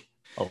make. Yeah.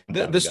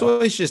 The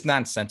story is just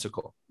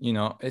nonsensical.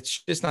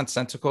 It's just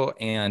nonsensical,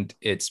 and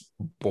it's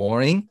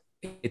boring.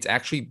 It's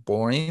actually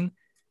boring.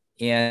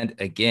 And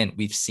again,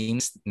 we've seen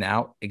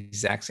now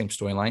exact same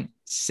storyline,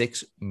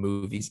 6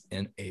 movies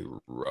in a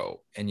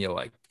row. And you're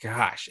like,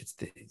 gosh, it's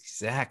the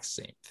exact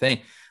same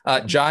thing.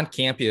 John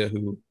Campea,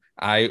 who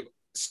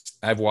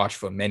I've watched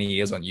for many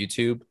years on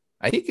YouTube.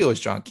 I think it was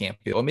John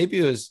Campea, or maybe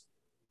it was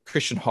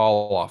Christian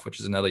Holoff, which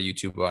is another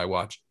YouTuber I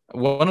watch.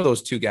 One of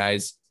those two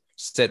guys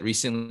said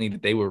recently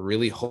that they were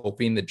really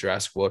hoping the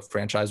Jurassic World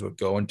franchise would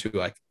go into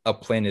like a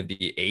Planet of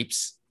the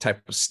Apes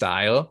type of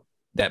style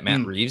that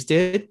Matt Reeves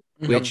did,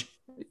 which,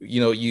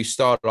 you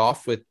start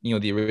off with,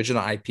 the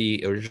original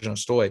IP, original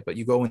story, but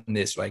you go in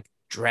this like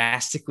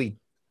drastically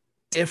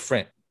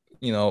different,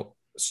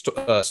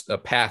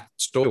 path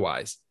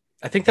story-wise.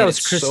 I think that And was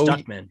it's Chris so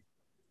Stuckman.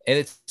 and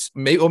it's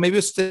maybe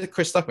it's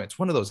Chris Stuckman. It's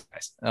one of those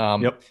guys.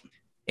 Yep.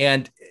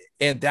 And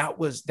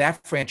that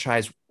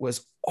franchise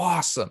was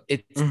awesome.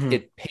 Mhm.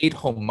 It paid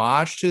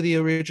homage to the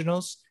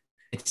originals.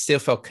 It still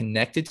felt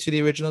connected to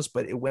the originals,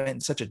 but it went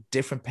in such a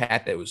different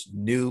path that was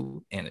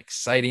new and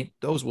exciting.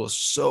 Those were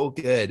so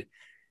good.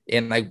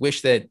 And I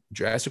wish that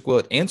Jurassic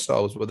World and Star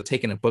Wars would have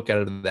taken a book out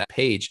of that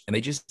page, and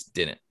they just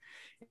didn't.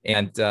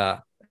 And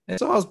so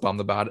I was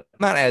bummed about it.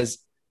 I'm not as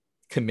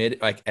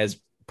committed, like as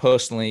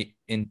personally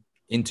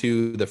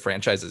into the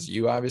franchise as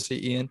you,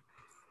 obviously, Ian.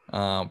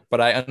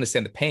 But I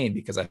understand the pain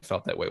because I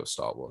felt that way with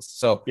Star Wars.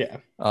 So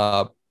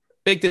Yeah.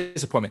 Big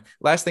disappointment.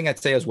 Last thing I'd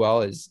say as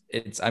well is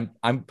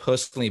I'm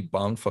personally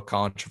bummed for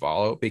Colin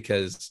Trevorrow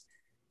because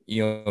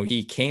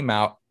he came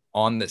out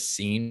on the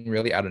scene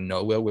really out of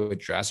nowhere with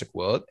Jurassic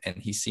World, and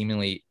he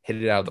seemingly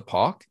hit it out of the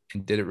park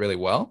and did it really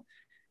well.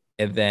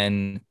 And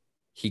then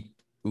he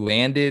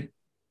landed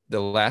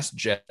the Last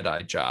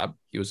Jedi job.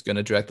 He was going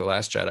to direct the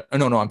Last Jedi. Oh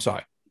no, I'm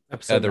sorry.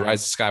 Episode The 9.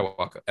 Rise of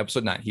Skywalker,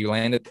 episode 9. He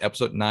landed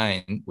episode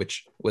 9,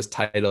 which was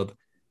titled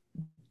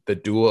The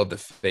Duel of the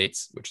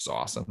Fates, which is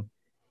awesome.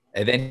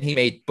 And then he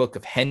made Book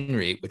of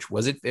Henry, which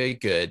wasn't very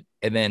good.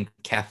 And then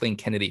Kathleen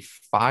Kennedy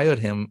fired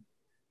him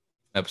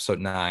episode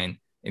 9,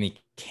 and he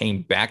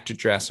came back to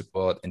Jurassic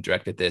World and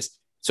directed this.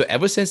 So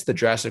ever since the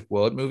Jurassic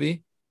World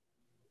movie,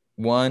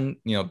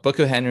 Book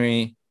of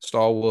Henry,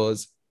 Star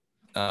Wars,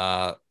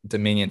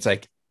 Dominion, it's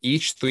like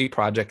each 3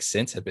 projects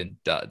since have been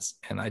duds.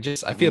 And I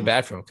feel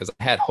bad for him because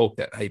I had hope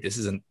that, hey, this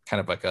isn't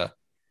kind of like a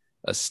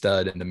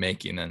stud in the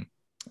making, and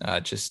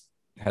just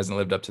hasn't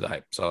lived up to the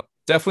hype. So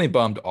definitely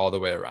bummed all the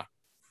way around.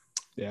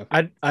 Yeah.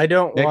 I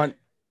don't Nick? want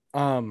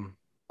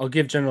I'll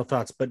give general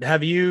thoughts, but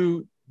have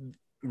you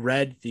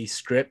read the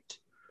script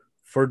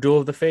for Duel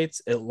of the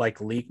Fates? It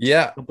leaked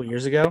a couple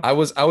years ago. I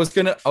was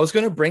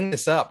gonna bring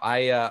this up.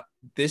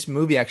 This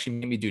movie actually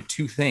made me do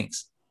 2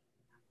 things.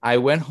 I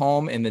went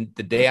home, and then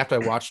the day after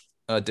I watched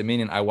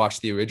Dominion, I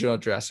watched the original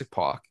Jurassic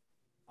Park.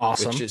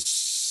 Awesome.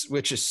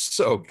 Which is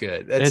so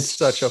good. It's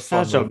such a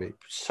fun movie.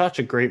 Such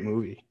a great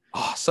movie.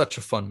 Oh, such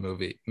a fun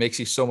movie. Makes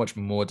you so much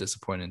more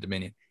disappointed in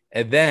Dominion.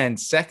 And then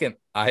second,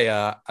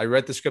 I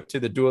read the script to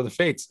the Duel of the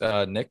Fates,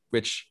 Nick,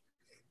 which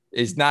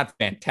is not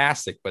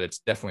fantastic, but it's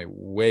definitely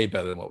way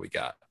better than what we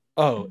got.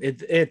 Oh,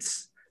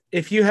 it's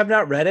if you have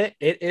not read it,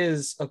 it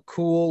is a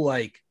cool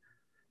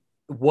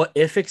what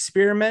if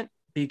experiment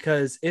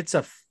because it's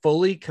a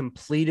fully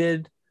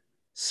completed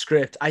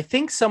script. I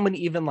think someone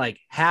even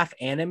half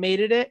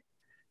animated it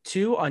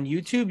too on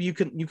YouTube. You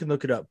can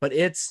look it up, but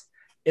it's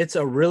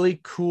a really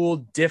cool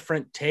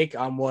different take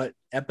on what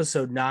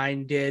episode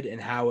 9 did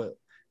and how it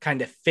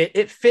kind of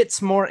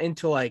fits more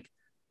into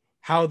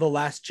how the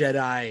Last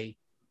Jedi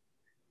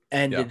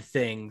ended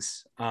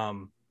things.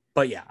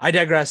 But yeah, I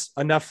digress.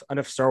 Enough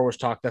Star Wars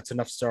talk. That's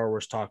enough Star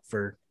Wars talk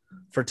for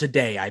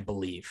today, I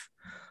believe.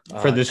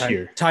 For this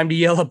year. Time to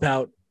yell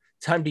about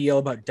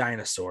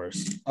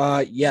dinosaurs.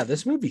 Yeah,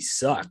 this movie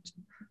sucked.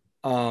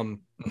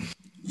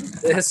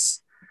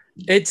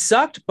 It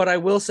sucked, but I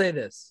will say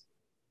this.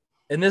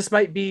 And this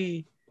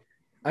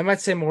I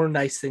might say more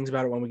nice things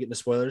about it when we get into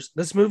spoilers.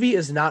 This movie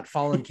is not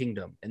Fallen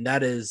Kingdom, and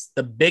that is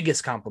the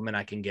biggest compliment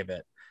I can give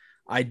it.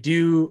 I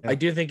do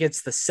think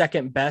it's the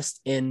second best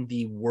in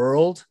the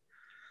world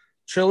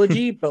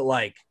trilogy, but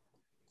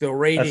the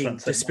rating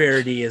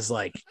disparity is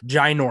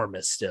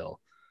ginormous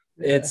still.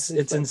 Yeah, it's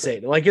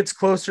insane. It's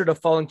closer to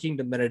Fallen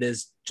Kingdom than it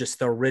is just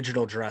the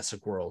original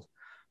Jurassic World.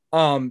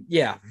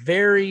 Yeah,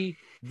 very,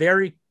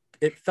 very,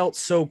 it felt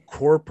so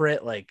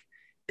corporate,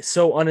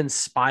 so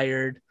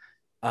uninspired.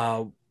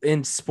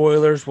 In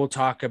spoilers, we'll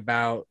talk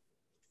about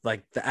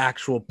the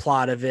actual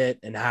plot of it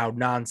and how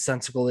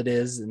nonsensical it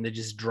is, and they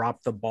just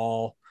dropped the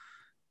ball.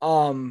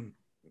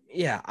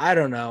 Yeah, I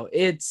don't know.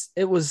 It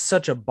was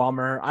such a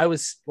bummer. I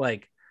was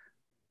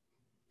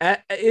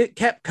it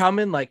kept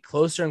coming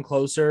closer and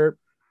closer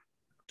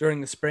during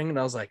the spring, and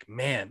I was like,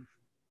 man,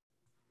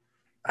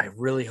 I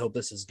really hope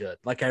this is good.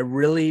 I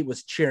really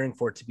was cheering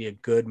for it to be a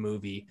good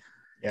movie.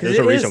 Yeah, there's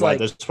a reason why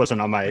this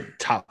wasn't on my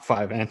top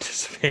 5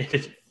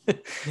 anticipated.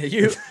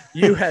 you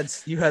had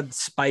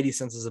spidey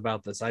senses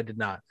about this. I did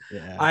not.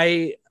 Yeah.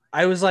 I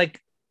was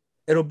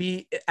it'll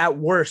be at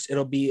worst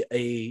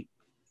a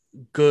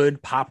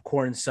good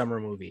popcorn summer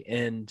movie,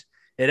 and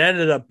it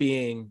ended up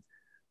being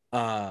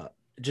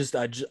just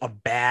a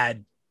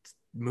bad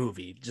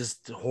movie,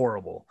 just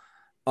horrible.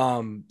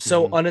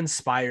 So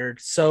uninspired.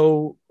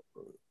 So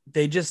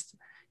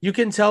you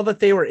can tell that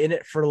they were in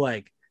it for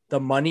the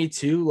money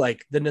too.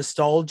 The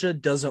nostalgia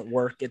doesn't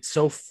work. It's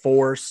so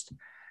forced.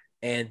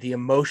 And the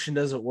emotion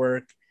doesn't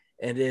work,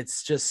 and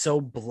it's just so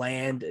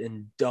bland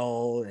and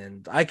dull.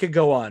 And I could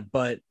go on,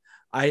 but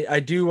I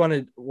do want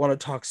to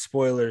talk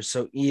spoilers.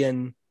 So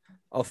Ian,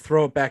 I'll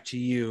throw it back to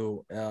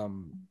you.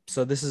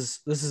 So this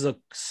is a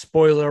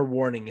spoiler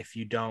warning if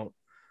you don't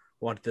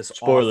want this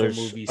Spoilers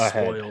awful movie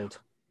ahead. spoiled.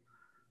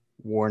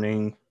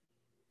 Warning,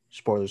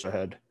 spoilers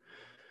ahead.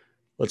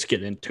 Let's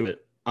get into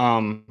it.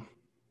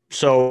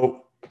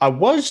 So I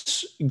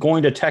was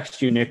going to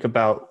text you, Nick,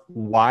 about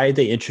why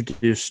they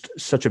introduced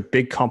such a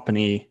big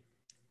company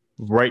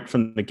right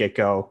from the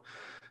get-go.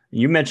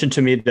 You mentioned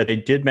to me that they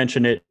did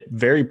mention it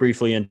very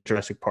briefly in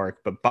Jurassic Park,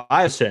 but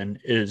Biosin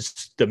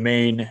is the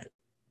main,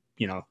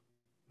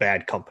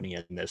 bad company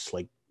in this.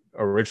 Like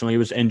originally it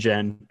was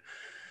InGen,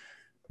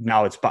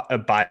 now it's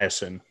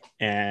Biosin.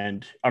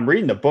 And I'm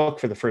reading the book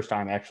for the first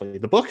time, actually.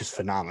 The book is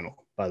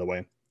phenomenal, by the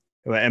way.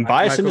 And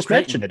Biosin is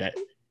mentioned in it.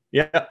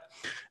 Yeah.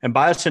 And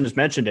Biosin is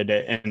mentioned in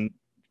it, and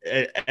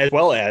as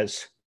well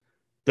as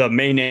the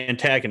main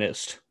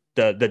antagonist,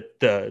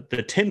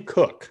 the Tim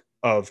Cook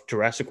of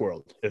Jurassic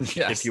World,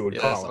 if you would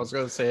call him. I was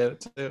going to say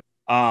it too.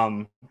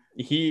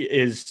 He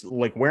is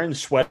like wearing the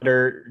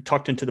sweater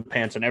tucked into the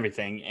pants and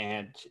everything,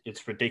 and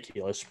it's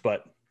ridiculous.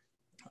 But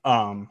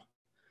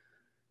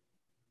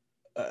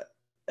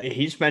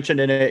he's mentioned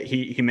in it.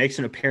 He makes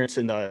an appearance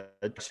in the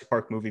Jurassic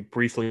Park movie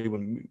briefly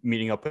when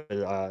meeting up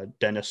with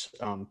Dennis.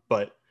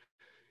 But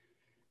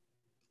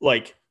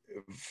like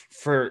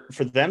for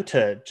them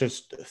to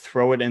just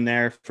throw it in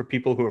there for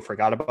people who have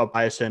forgot about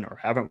Biosin or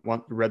haven't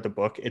read the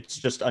book, it's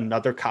just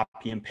another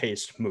copy and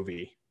paste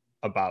movie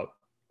about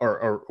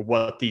or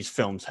what these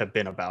films have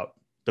been about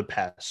the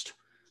past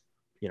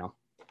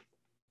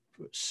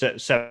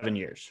 7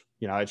 years.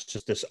 It's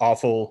just this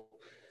awful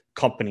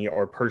company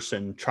or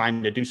person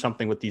trying to do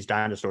something with these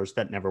dinosaurs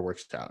that never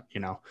works out.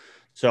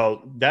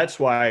 So that's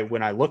why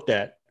when I looked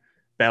at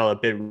Battle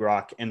at Big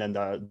Rock and then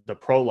the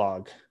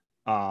prologue,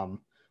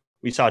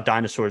 we saw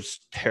dinosaurs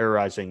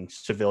terrorizing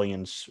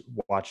civilians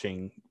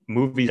watching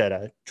movies at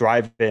a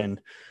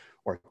drive-in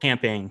or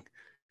camping,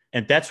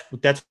 and that's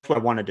what I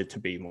wanted it to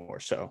be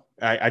more. So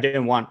I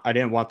didn't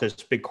want this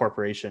big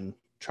corporation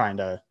trying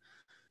to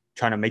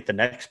make the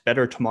next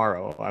better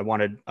tomorrow. I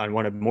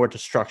wanted more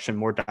destruction,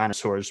 more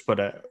dinosaurs, but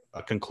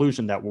a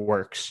conclusion that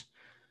works.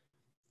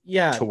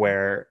 Yeah. To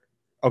where,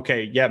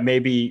 okay, yeah,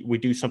 maybe we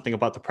do something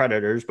about the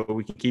predators, but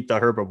we can keep the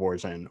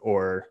herbivores in,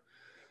 or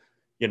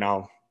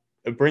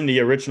bring the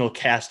original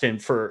cast in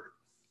for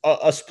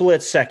a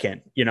split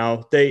second.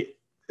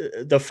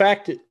 The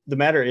fact the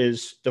matter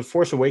is the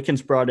Force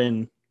Awakens brought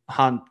in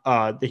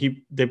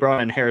they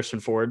brought in Harrison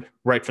Ford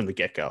right from the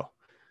get-go,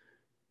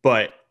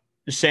 but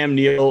Sam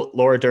Neill,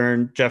 Laura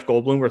Dern, Jeff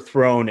Goldblum were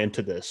thrown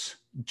into this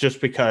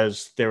just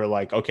because they were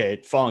like, okay,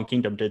 Fallen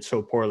Kingdom did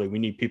so poorly, we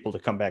need people to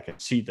come back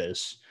and see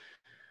this.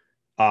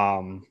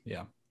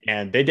 Yeah.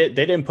 And they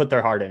didn't put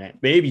their heart in it.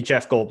 Maybe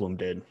Jeff Goldblum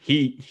did.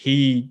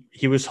 He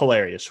was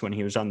hilarious when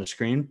he was on the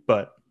screen,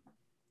 but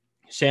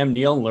Sam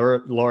Neill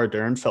and Laura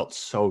Dern felt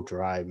so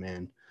dry,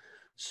 man.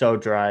 So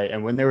dry.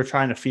 And when they were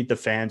trying to feed the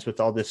fans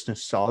with all this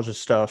nostalgia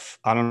stuff,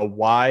 I don't know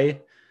why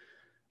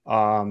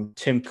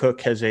Tim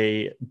Cook has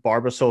a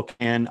Barbasol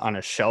can on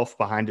a shelf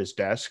behind his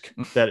desk.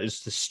 That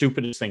is the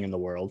stupidest thing in the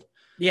world.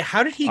 Yeah,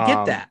 how did he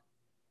get that?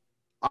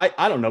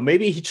 I don't know.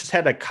 Maybe he just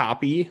had a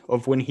copy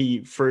of when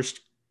he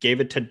first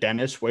gave it to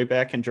Dennis way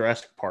back in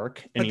Jurassic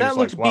Park. And but he that was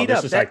looked like, wow, beat this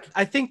up. is like...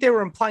 I think they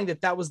were implying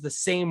that was the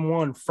same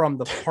one from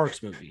the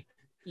Parks movie.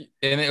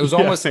 And it was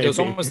almost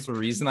the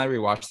reason I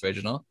rewatched the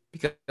original,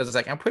 because it's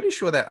like I'm pretty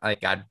sure that I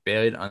got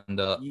buried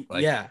under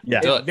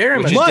dirt,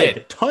 very much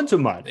mud, tons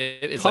of mud,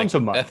 tons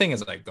of mud. That thing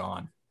is like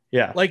gone.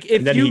 Yeah, like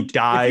if he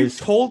dies,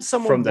 if you told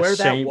someone where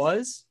that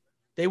was,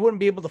 they wouldn't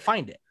be able to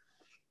find it.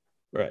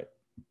 Right.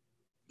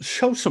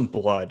 Show some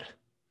blood,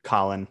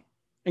 Colin.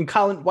 And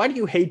Colin, why do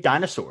you hate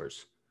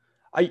dinosaurs?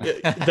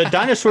 The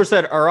dinosaurs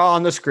that are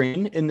on the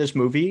screen in this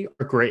movie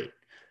are great.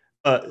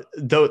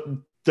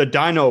 The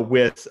dino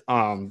with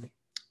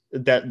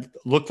that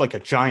looked like a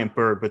giant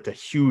bird with the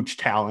huge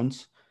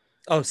talons.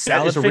 Oh,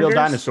 salad that is a fingers? Real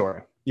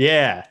dinosaur.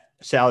 Yeah,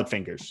 salad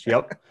fingers.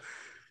 Yep.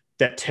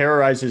 That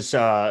terrorizes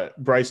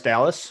Bryce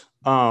Dallas.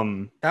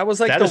 That was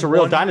like that is a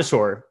real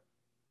dinosaur.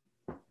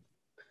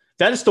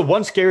 That is the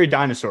one scary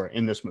dinosaur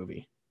in this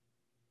movie.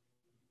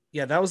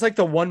 Yeah, that was like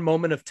the one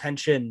moment of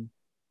tension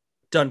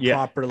done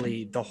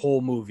properly the whole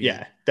movie.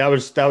 Yeah, that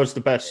was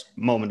the best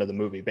moment of the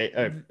movie,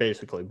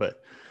 basically.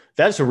 But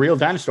that's a real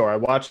dinosaur. I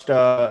watched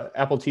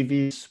Apple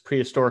TV's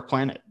Prehistoric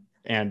Planet,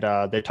 and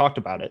they talked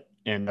about it,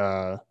 and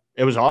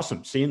it was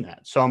awesome seeing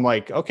that. So I'm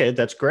like, okay,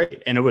 that's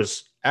great. And it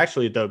was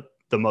actually the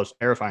most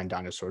terrifying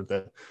dinosaur,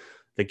 the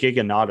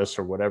Giganotus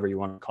or whatever you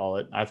want to call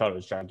it. I thought it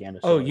was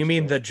gigantic. Oh, you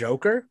mean the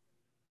Joker?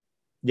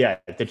 Yeah,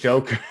 the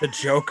Joker. The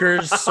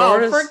Joker's I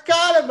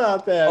forgot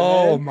about that.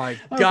 Oh man.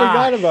 my god! I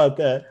forgot about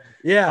that.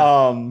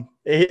 Yeah.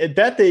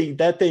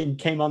 That thing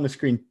came on the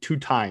screen 2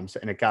 times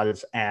and it got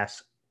its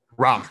ass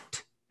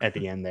rocked at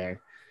the end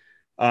there.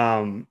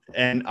 And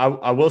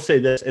I will say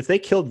this: if they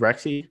killed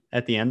Rexy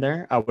at the end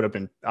there, I would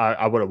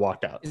have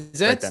walked out. Is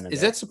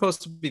that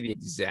supposed to be the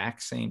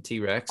exact same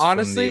T-Rex?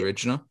 Honestly, from the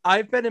original?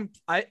 I've been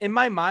in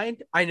my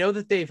mind. I know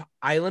that they've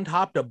island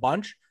hopped a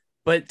bunch,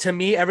 but to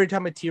me, every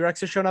time a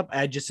T-Rex has shown up,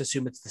 I just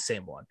assume it's the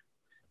same one.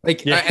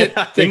 Like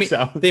I think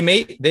so. They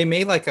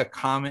made like a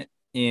comment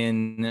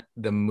in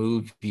the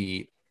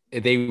movie.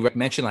 They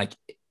mentioned like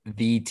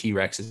the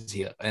T-Rex is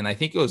here, and I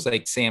think it was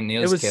like Sam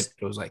Neill's kid.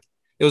 It was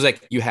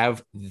like you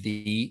have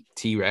the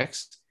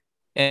T-Rex,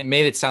 and it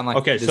made it sound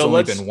like there's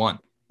only been one.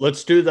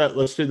 let's do that.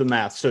 Let's do the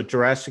math. So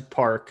Jurassic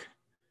Park,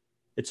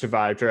 it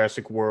survived.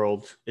 Jurassic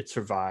World, it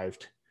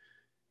survived.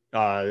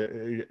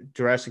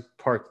 Jurassic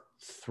Park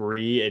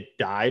 3, it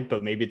died,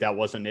 but maybe that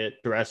wasn't it.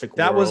 Jurassic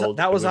World,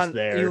 that was on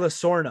there. Isla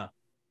Sorna.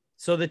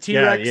 So the Yeah,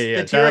 T-Rex, yeah,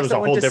 yeah. the T-Rex that a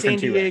went whole to San different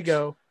T-Rex.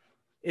 Diego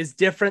is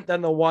different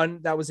than the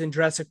one that was in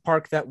Jurassic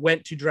Park that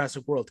went to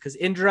Jurassic World. Because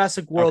in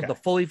Jurassic World, the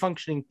fully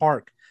functioning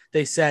park,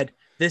 they said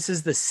this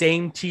is the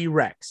same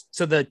T-Rex.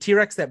 So the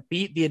T-Rex that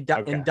beat the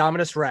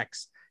Indominus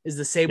Rex is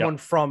the same one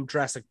from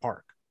Jurassic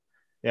Park.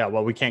 Yeah,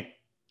 well, we can't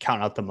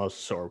count out the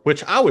Mosasaur,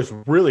 which I was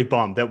really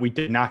bummed that we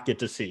did not get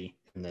to see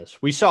in this.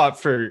 We saw it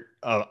for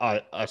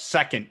a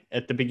second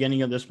at the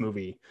beginning of this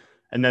movie,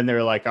 and then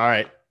they're like, all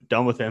right,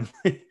 done with him.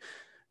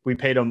 We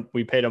paid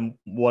him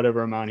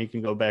whatever amount he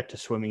can go back to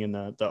swimming in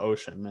the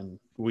ocean, and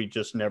we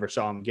just never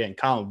saw him again.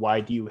 Colin,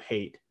 why do you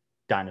hate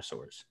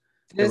dinosaurs?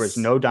 There was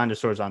no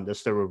dinosaurs on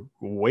this. There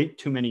were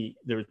too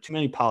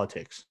many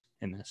politics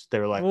in this. They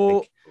were like,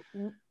 well,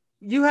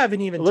 you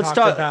haven't even talked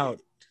about.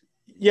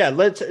 Yeah,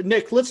 let's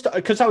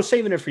because I was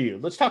saving it for you.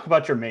 Let's talk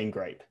about your main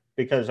gripe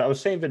because I was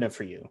saving it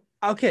for you.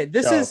 Okay,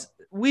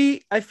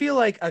 I feel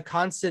like a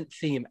constant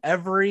theme.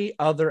 Every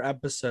other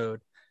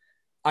episode,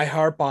 I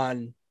harp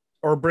on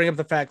or bring up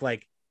the fact,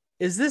 like,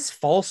 is this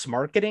false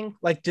marketing?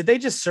 Like, did they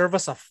just serve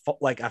us a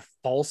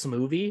false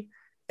movie?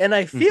 And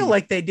I feel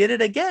like they did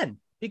it again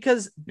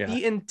because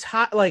the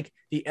entire, like,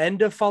 the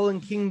end of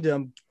Fallen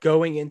Kingdom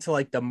going into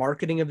like the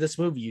marketing of this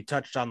movie, you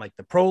touched on like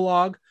the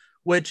prologue,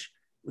 which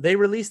they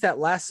released that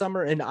last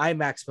summer in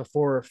IMAX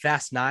before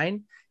Fast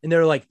 9. And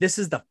they're like, this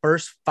is the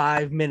first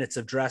 5 minutes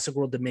of Jurassic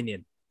World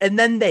Dominion. And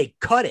then they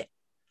cut it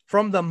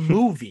from the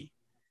movie.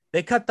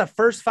 They cut the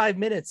first 5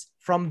 minutes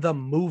from the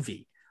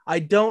movie.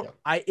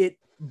 It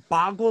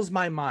boggles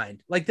my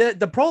mind. Like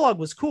the prologue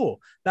was cool.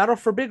 Battle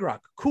for Big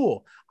Rock,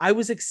 cool. I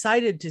was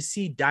excited to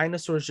see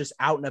dinosaurs just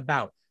out and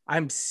about.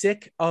 I'm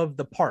sick of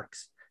the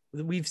parks.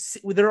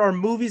 There are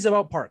movies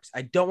about parks.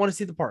 I don't want to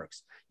see the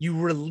parks. You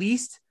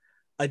released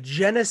a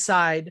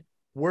genocide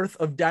worth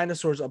of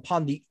dinosaurs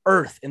upon the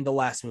earth in the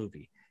last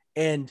movie.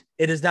 And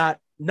it is not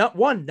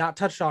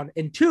touched on,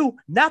 and two,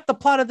 not the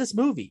plot of this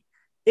movie.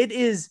 It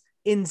is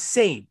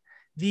insane.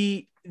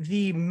 The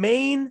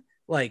main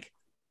like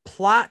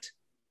plot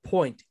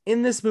point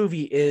in this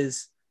movie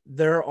is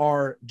there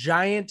are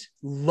giant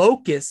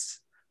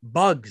locusts,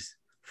 bugs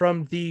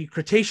from the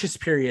Cretaceous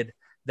period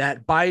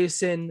that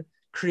Biosyn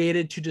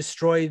created to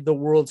destroy the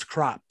world's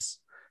crops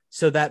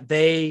so that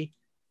they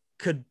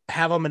could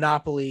have a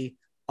monopoly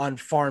on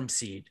farm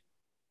seed.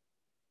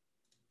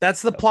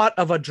 That's the plot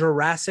of a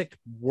Jurassic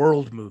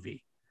World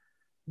movie.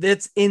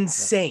 That's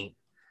insane.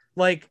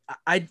 Like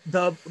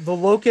the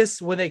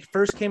locusts, when they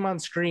first came on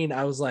screen,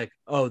 I was like,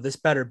 oh, this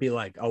better be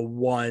like a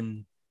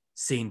one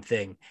scene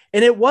thing.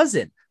 And it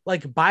wasn't.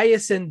 Like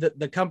Biosyn,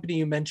 the company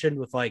you mentioned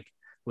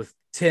with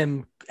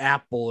Tim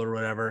Apple or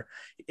whatever,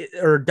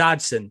 or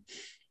Dodson,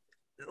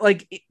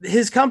 like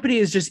his company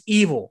is just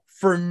evil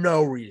for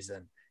no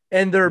reason.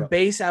 And they're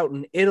based out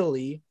in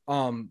Italy.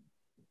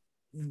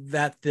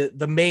 That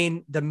the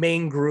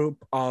main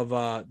group of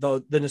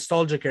the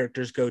nostalgia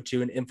characters go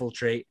to and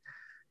infiltrate.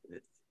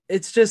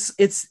 It's just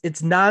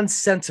it's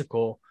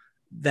nonsensical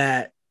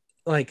that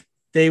like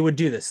they would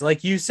do this.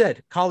 Like you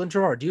said, Colin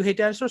Trevor, do you hate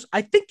dinosaurs?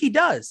 I think he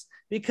does,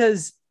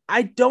 because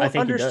I don't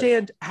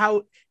understand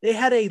how they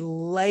had a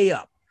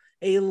layup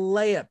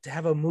to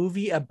have a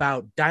movie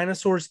about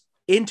dinosaurs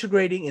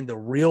integrating in the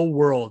real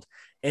world,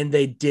 and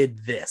they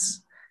did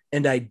this,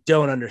 and I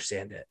don't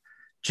understand it.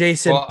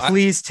 Jason,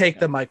 please take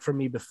the mic from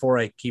me before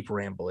I keep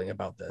rambling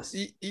about this.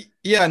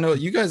 Yeah, no,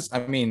 you guys, I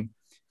mean,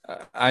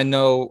 I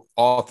know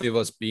all three of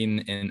us being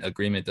in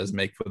agreement does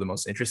make for the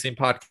most interesting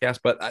podcast,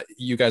 but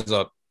you guys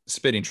are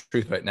spitting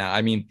truth right now.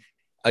 I mean,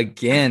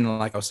 again,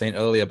 like I was saying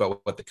earlier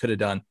about what they could have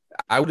done,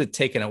 I would have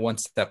taken it one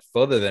step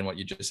further than what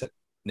you just said,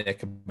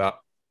 Nick, about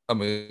a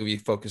movie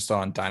focused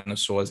on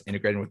dinosaurs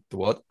integrating with the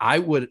world. I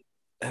would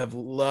have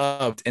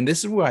loved, and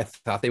this is where I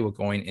thought they were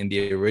going in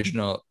the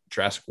original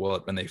Jurassic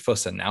World when they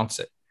first announced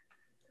it.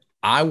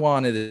 I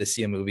wanted to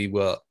see a movie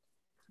where,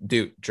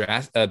 dude,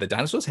 the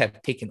dinosaurs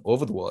have taken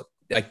over the world.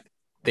 Like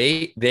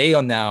they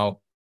are now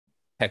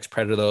Apex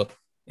Predator,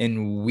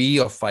 and we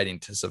are fighting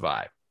to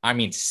survive. I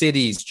mean,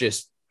 cities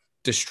just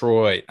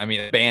destroyed. I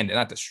mean, abandoned,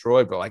 not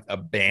destroyed, but like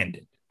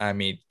abandoned. I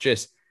mean,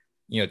 just,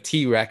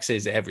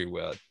 T-Rexes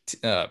everywhere,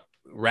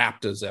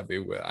 raptors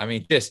everywhere. I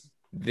mean, just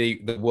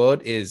the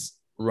world is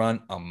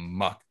run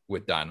amok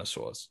with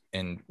dinosaurs,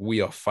 and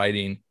we are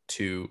fighting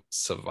to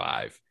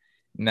survive.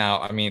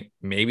 Now, I mean,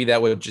 maybe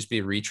that would just be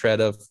a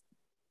retread of,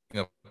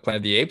 Planet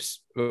of the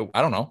Apes.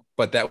 I don't know,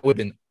 but that would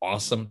have been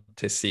awesome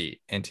to see.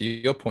 And to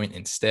your point,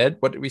 instead,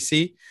 what did we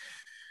see?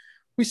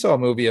 We saw a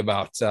movie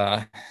about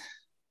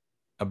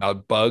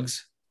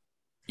bugs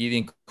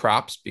eating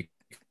crops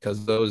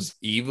because those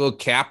evil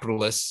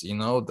capitalists,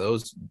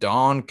 those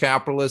dawn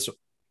capitalists,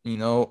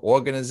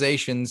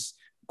 organizations,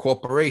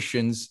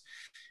 corporations,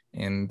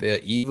 and their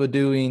evil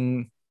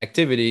doing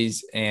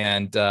activities.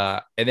 And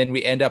then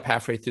we end up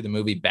halfway through the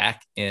movie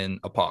back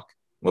in a park.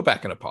 We're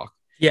back in a park.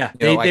 Yeah,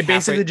 You know, they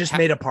basically just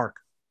made a park.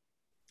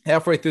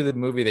 Halfway through the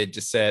movie, they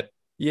just said,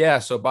 yeah,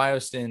 so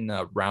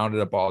Biosyn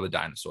rounded up all the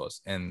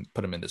dinosaurs and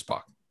put them in this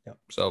park. Yep.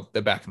 So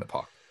they're back in the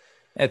park.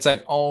 It's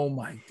like, oh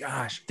my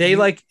gosh.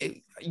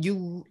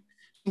 You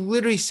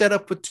literally set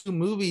up for 2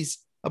 movies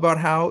about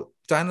how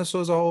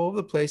dinosaurs are all over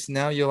the place.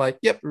 Now you're like,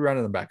 yep, we're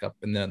running them back up.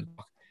 And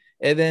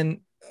then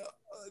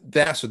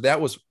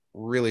that was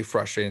really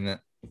frustrating in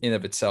and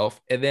of itself.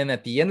 And then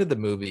at the end of the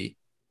movie,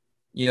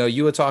 you know,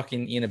 you were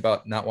talking, Ian,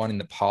 about not wanting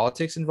the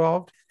politics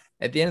involved.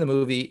 At the end of the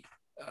movie,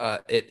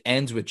 it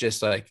ends with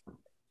just like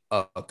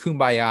a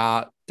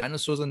kumbaya.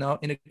 Dinosaurs are now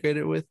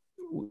integrated with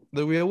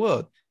the real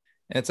world.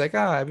 And it's like,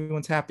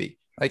 everyone's happy.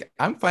 Like,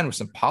 I'm fine with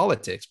some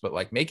politics, but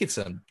like make it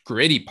some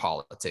gritty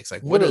politics.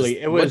 Like,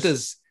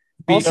 because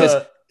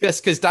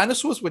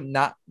dinosaurs would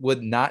not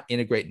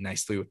integrate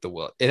nicely with the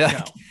world.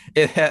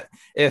 It had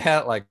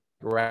like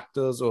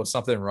raptors or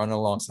something running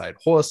alongside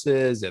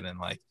horses, and then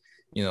like,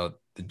 you know,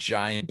 the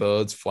giant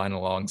birds flying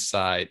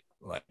alongside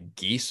like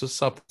geese or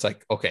something. It's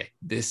like, okay,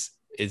 this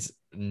is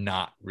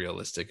not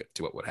realistic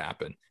to what would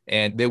happen.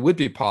 And there would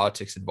be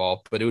politics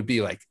involved, but it'd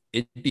be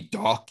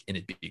dark and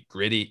it'd be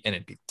gritty and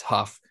it'd be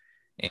tough.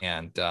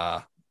 And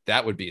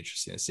that would be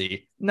interesting to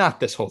see. Not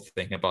this whole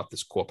thing about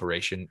this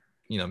corporation,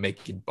 you know,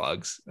 making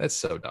bugs. That's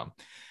so dumb.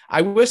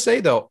 I will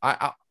say though,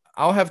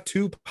 I'll have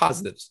two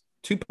positive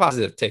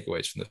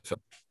takeaways from the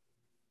film.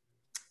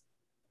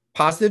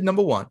 Positive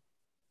number one,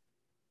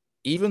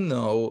 even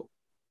though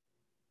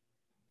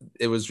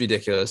it was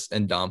ridiculous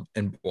and dumb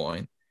and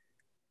boring,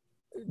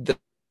 the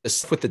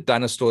stuff with the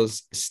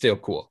dinosaurs is still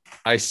cool.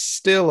 I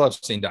still love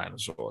seeing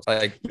dinosaurs.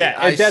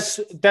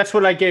 That's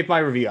what I gave my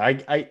review.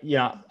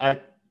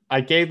 I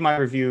gave my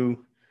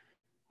review.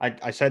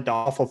 I said the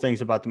awful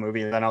things about the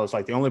movie, and then I was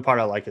like, the only part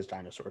I like is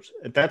dinosaurs.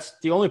 That's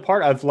the only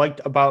part I've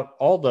liked about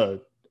all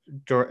the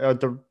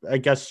I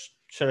guess,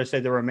 should I say,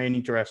 the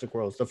remaining Jurassic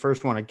Worlds. The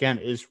first one, again,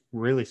 is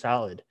really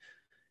solid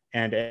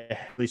and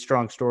really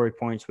strong story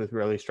points with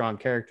really strong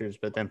characters.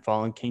 But then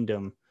Fallen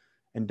Kingdom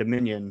and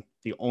Dominion,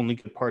 the only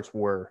good parts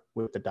were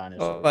with the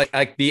dinosaurs.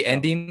 Like the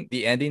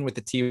ending with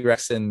the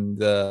T-Rex and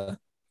the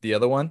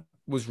other one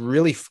was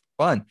really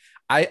fun.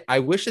 I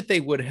wish that they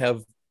would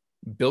have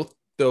built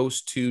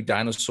those 2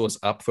 dinosaurs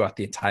up throughout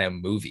the entire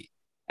movie.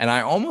 And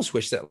I almost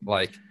wish that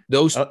like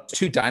those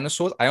 2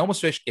 dinosaurs, I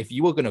almost wish if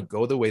you were going to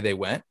go the way they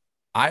went,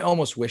 I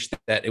almost wish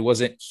that it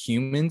wasn't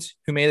humans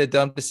who made a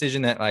dumb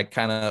decision that like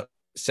kind of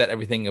set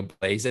everything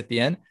ablaze at the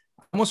end.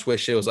 I almost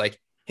wish it was like,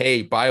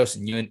 hey,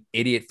 Biosyn, you're an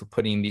idiot for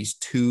putting these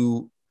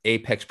 2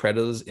 apex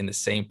predators in the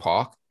same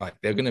park. Like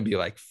they're going to be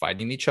like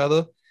fighting each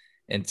other,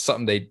 and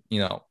something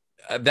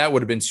that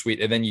would have been sweet.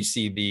 And then you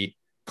see the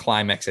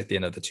climax at the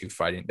end of the 2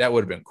 fighting. That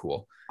would have been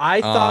cool.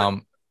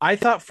 I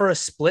thought for a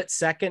split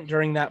second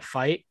during that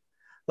fight,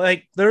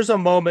 like there's a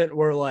moment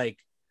where like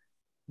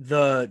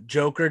the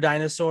Joker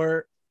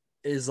dinosaur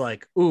is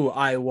like, ooh,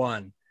 I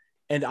won.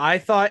 And I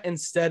thought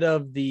instead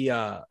of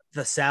the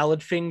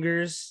salad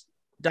fingers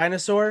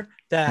dinosaur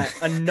that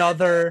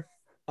another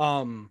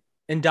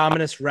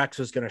Indominus Rex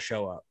was going to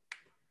show up.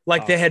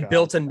 Like they had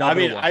built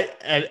another one.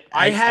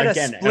 I had a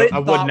split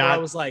thought where I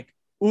was like,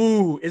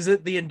 ooh, is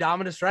it the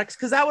Indominus Rex?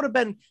 Because that would have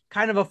been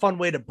kind of a fun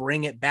way to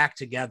bring it back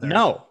together.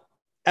 No,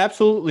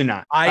 absolutely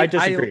not. I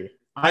disagree.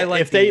 I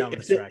like the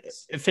Indominus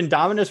Rex. If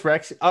Indominus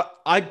Rex,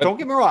 don't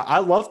get me wrong, I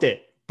loved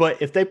it.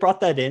 But if they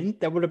brought that in,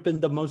 that would have been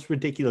the most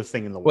ridiculous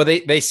thing in the world. Well,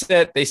 they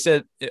said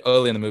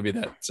early in the movie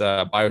that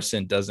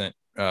Biosyn doesn't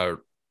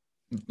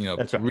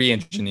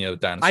re-engineer the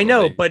dinosaurs. I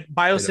know, but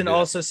Biosyn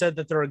also said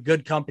that they're a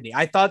good company.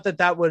 I thought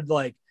that would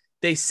like,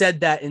 they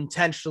said that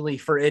intentionally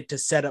for it to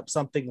set up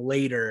something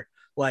later.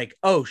 Like,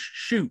 oh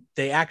shoot,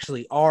 they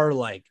actually are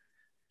like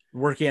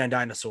working on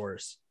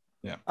dinosaurs.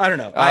 Yeah, I don't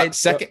know.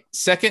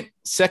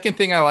 Second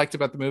thing I liked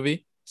about the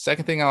movie.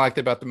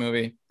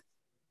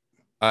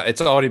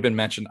 It's already been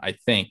mentioned. I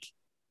think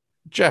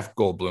Jeff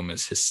Goldblum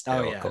is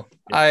hysterical.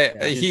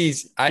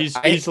 He's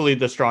easily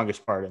the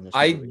strongest part in this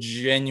movie. I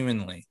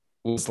genuinely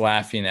was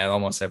laughing at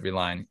almost every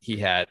line he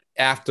had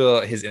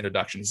after his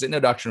introduction. His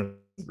introduction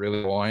was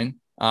really boring,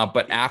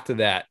 but after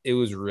that, it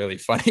was really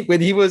funny.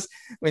 He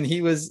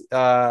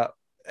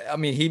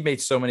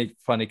made so many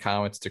funny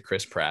comments to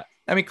Chris Pratt.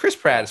 I mean, Chris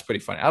Pratt is pretty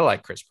funny. I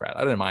like Chris Pratt.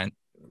 I didn't mind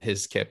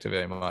his character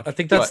very much. I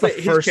think that's the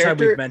first time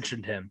we've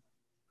mentioned him.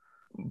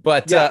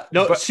 But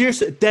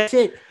seriously,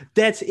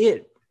 that's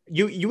it.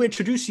 You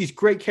introduce these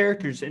great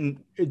characters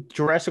in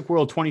Jurassic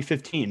World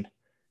 2015.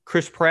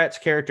 Chris Pratt's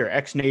character,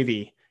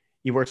 ex-Navy,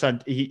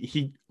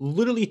 he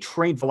literally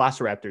trained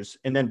velociraptors.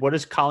 And then what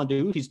does Colin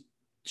do? He's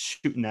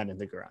shooting that in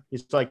the ground.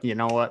 He's like, you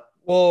know what?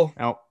 Well,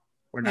 no,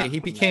 we're not. He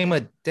became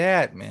a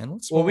dad, man.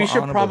 We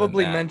should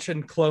probably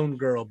mention Clone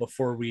Girl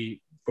before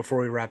we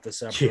wrap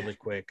this up really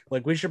quick.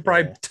 Like we should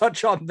probably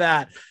touch on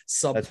that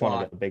subplot. That's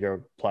one of the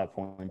bigger plot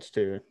points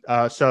too.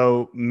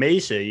 So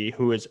Macy,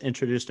 who is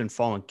introduced in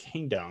Fallen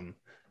Kingdom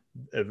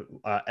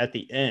at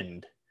the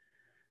end,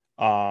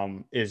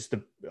 is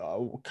the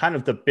kind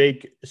of the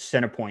big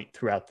center point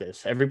throughout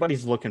this.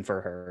 Everybody's looking for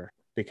her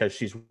because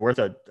she's worth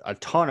a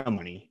ton of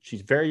money.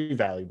 She's very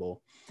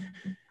valuable.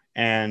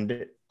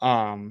 And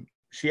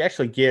she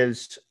actually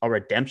gives a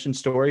redemption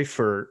story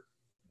for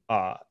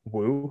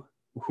Wu,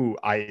 who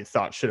I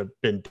thought should have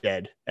been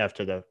dead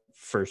after the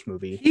first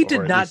movie. He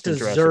did not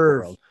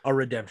deserve a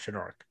redemption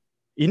arc.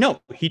 You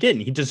know, he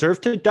didn't. He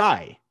deserved to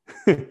die.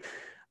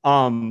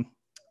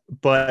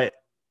 But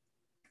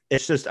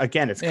it's just,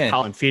 again, it's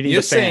Colin feeding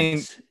the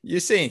fans. You're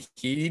saying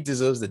he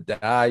deserves to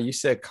die. You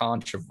said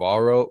Con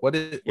Trevorrow. What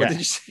did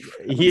you say?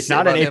 He's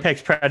not an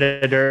apex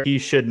predator. He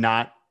should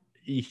not.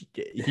 He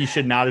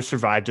should not have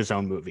survived his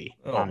own movie.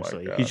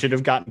 Honestly, he should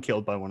have gotten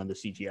killed by one of the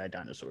CGI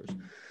dinosaurs.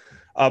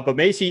 But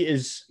Macy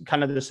is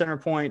kind of the center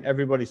point.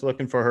 Everybody's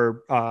looking for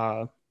her.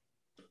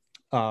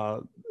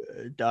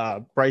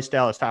 Bryce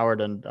Dallas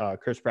Howard and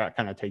Chris Pratt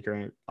kind of take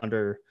her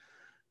under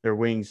their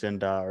wings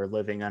and are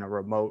living on a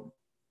remote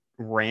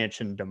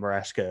ranch in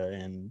Nebraska,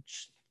 and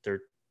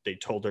they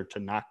told her to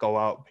not go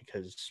out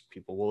because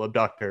people will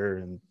abduct her,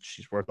 and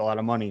she's worth a lot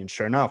of money. And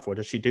sure enough, what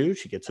does she do?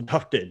 She gets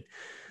abducted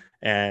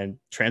and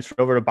transferred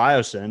over to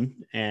Biosyn.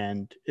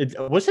 And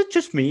was it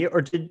just me,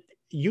 or did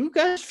you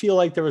guys feel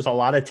like there was a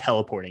lot of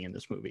teleporting in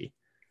this movie?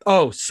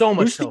 Oh, so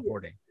much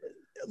teleporting.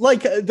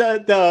 Like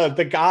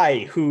the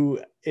guy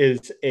who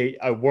is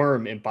a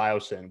worm in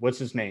Biosyn. What's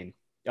his name?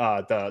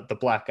 The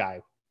black guy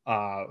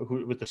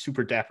who with the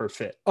super dapper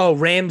fit. Oh,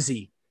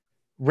 Ramsey.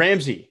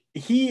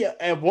 He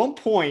at one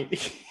point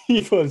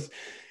he was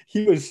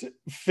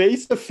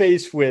face to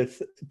face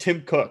with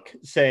Tim Cook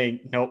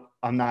saying, "Nope,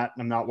 I'm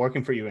not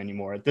working for you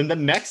anymore." Then the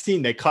next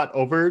scene they cut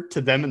over to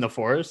them in the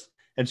forest,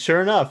 and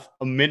sure enough,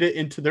 a minute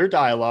into their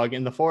dialogue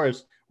in the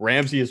forest,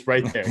 Ramsey is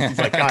right there. He's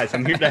like, "Guys,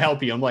 I'm here to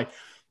help you." I'm like,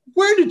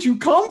 "Where did you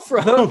come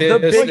from?"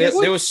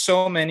 There was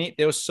so many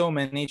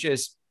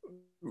just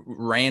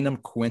random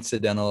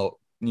coincidental,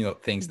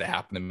 things that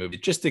happen in the movie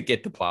just to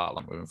get the plot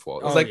line moving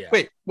forward. I was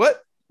wait,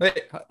 what?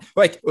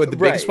 Like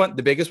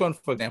the biggest one,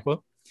 for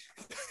example,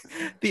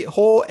 the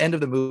whole end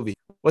of the movie.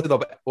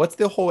 What's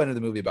the whole end of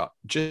the movie about?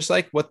 Just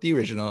like what the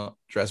original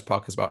Jurassic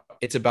Park is about.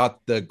 It's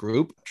about the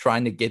group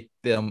trying to get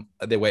them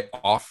their way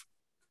off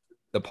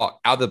the park,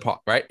 out of the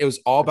park, right? It was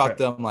all about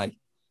them, like,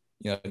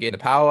 getting the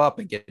power up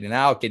and getting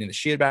out, getting the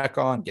shield back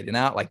on, getting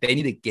out. Like, they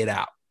need to get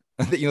out.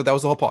 That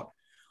was the whole part.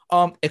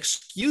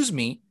 Excuse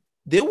me,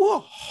 there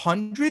were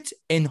hundreds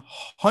and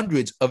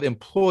hundreds of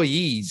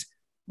employees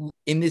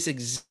in this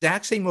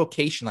exact same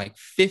location like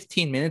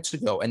 15 minutes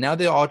ago, and now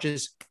they're all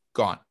just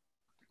gone.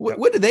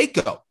 Where did they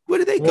go?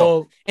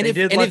 And if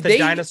the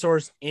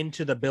dinosaurs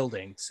into the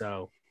building,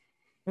 so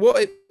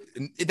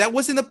that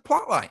wasn't the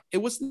plot line. It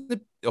wasn't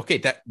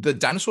that the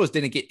dinosaurs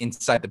didn't get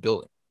inside the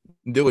building.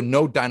 There were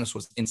no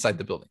dinosaurs inside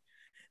the building.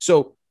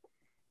 So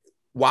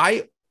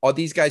why are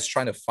these guys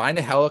trying to find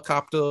a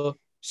helicopter,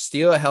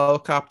 steal a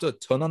helicopter,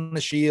 turn on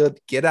the shield,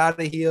 get out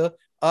of here?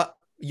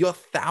 Your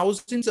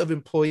thousands of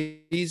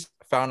employees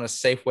found a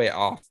safe way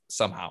off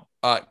somehow.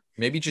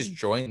 Maybe just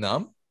join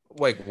them.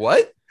 Like,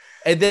 what?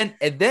 And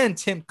then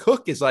Tim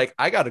Cook is like,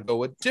 I got to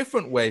go a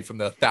different way from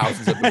the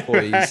thousands of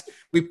employees.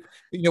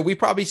 We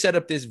probably set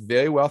up this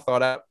very well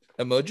thought out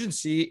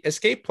emergency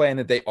escape plan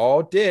that they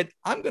all did.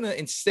 I'm going to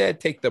instead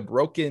take the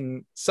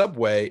broken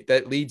subway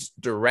that leads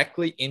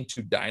directly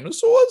into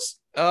dinosaurs.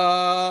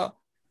 It's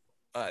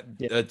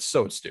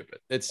so stupid.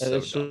 It's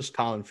just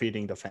Colin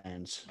feeding the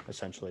fans,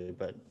 essentially,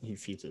 but he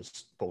feeds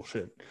us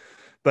bullshit.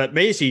 But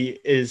Maisie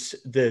is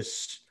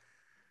this.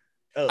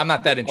 I'm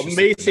not that interested.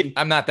 Amazing.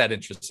 I'm not that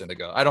interested to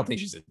go. I don't think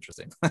she's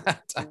interesting.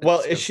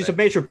 Well, she's a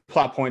major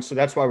plot point, so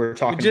that's why we're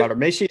talking about her.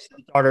 Macy is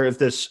the daughter of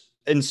this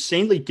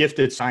insanely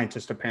gifted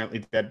scientist,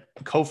 apparently, that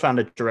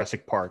co-founded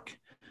Jurassic Park.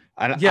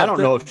 I don't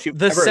know if she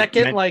the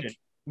second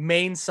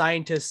main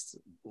scientist.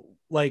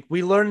 Like,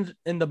 we learned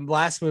in the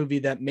last movie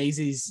that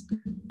Maisie's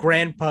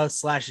grandpa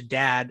 /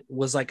 dad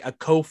was like a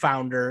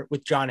co-founder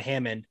with John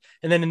Hammond,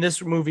 and then in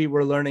this movie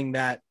we're learning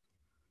that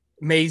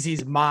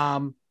Maisie's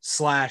mom /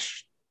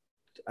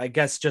 I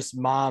guess just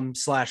mom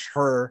 /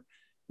 her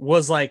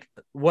was like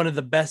one of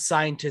the best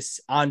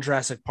scientists on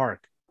Jurassic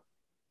Park.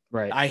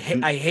 Right. I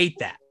hate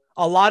that.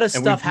 A lot of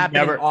stuff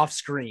happening off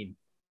screen.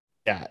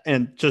 Yeah,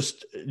 and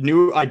just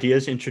new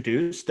ideas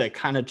introduced that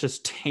kind of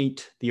just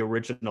taint the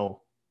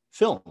original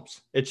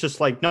films. It's just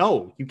like,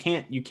 no, you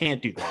can't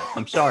do that.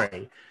 I'm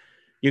sorry.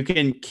 You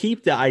can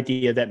keep the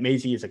idea that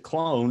Maisie is a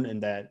clone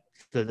and that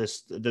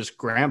this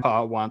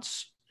grandpa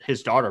wants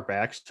his daughter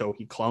back, so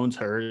he clones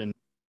her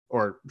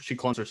or she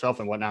clones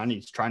herself and whatnot, and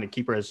he's trying to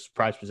keep her as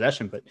prized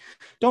possession. But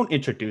don't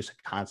introduce a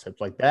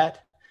concept like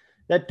that.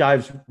 That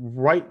dives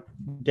right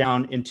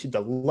down into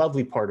the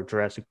lovely part of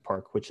Jurassic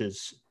Park, which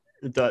is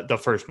the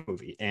first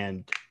movie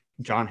and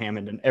John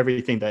Hammond and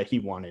everything that he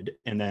wanted.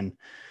 And then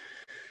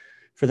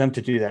for them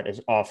to do that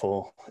is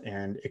awful.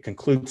 And it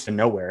concludes to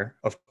nowhere,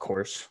 of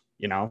course.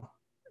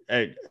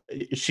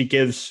 She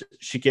gives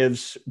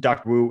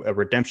Dr. Wu a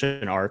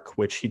redemption arc,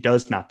 which he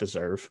does not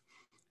deserve.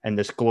 And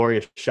this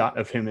glorious shot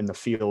of him in the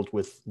field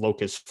with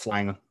locusts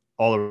flying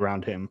all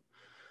around him.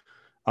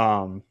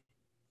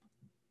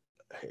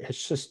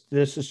 This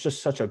is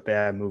just such a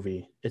bad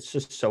movie. It's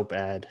just so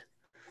bad.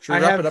 Should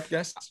we wrap it up,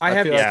 guys? I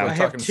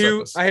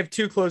have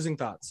two closing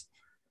thoughts.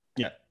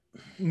 Yeah.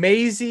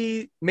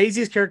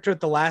 Maisie's character at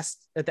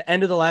the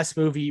end of the last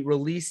movie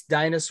released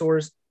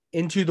dinosaurs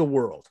into the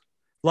world,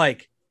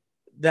 like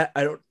that,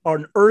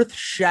 an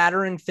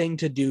earth-shattering thing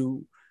to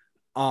do.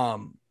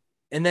 And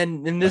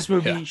then in this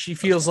movie, she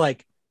feels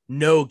like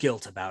no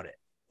guilt about it.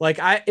 Like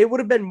it would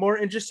have been more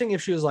interesting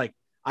if she was like,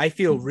 I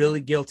feel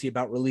really guilty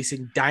about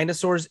releasing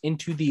dinosaurs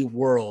into the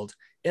world,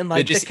 and like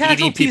They're just the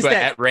casualties eating people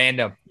that at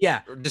random.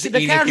 yeah, Just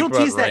the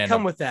casualties that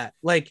come with that,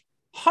 like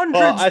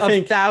hundreds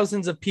of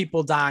thousands of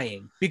people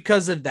dying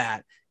because of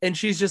that. And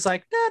she's just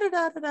like, da, da,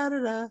 da, da, da,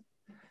 da.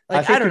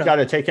 Like, I think we got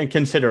to take in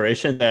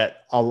consideration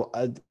that,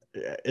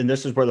 and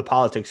this is where the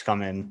politics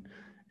come in,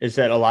 is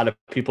that a lot of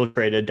people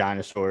traded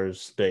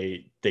dinosaurs.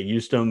 They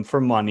used them for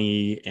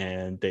money,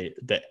 and they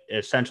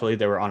essentially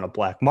they were on a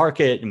black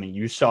market. I mean,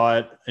 you saw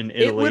it in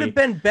Italy. It would have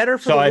been better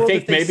for the world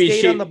if they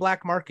stayed on the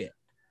black market.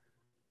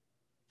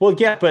 Well,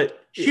 yeah, but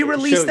she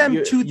released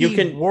them to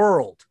the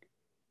world.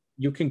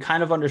 You can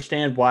kind of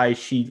understand why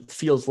she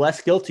feels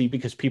less guilty,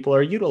 because people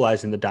are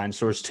utilizing the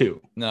dinosaurs too.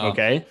 No,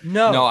 okay,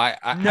 no.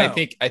 I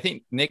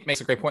think Nick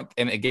makes a great point,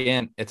 and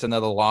again, it's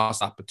another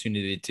lost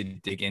opportunity to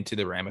dig into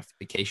the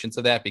ramifications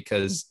of that,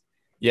 because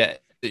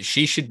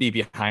she should be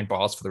behind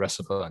bars for the rest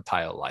of her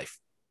entire life.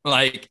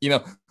 Like,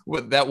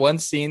 with that one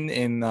scene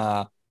in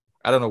I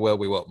don't know where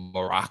we were,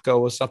 Morocco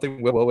or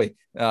something. Where were we?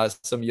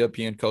 Some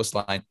European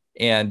coastline,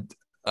 and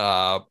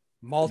Malta.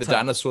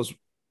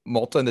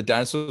 Malta and the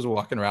dinosaurs were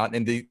walking around,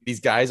 and these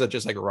guys are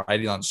just like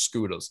riding on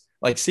scooters,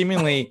 like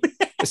seemingly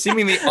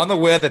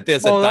unaware that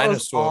there's a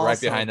dinosaur right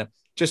behind them,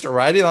 just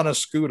riding on a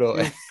scooter,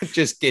 and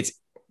just gets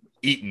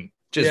eaten,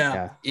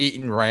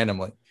 eaten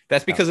randomly.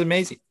 That's because of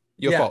Maisie.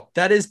 Your fault.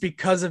 That is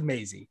because of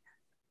Maisie.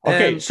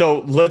 Okay, so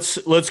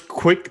let's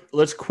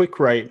quick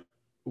write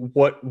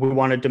what we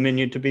wanted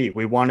Dominion to be.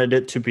 We wanted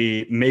it to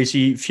be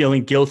Maisie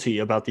feeling guilty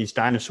about these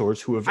dinosaurs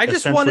who have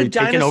essentially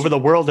taken over the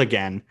world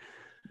again.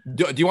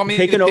 Do you want me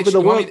to pitch, do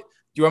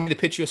you want me to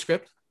pitch you a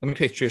script? Let me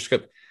pitch you a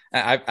script.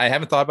 I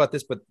haven't thought about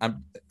this, but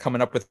I'm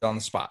coming up with it on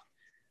the spot.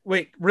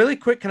 Wait, really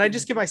quick. Can I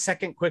just give my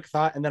second quick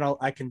thought, and then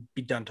I can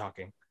be done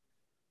talking?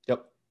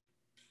 Yep.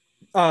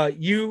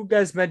 You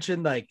guys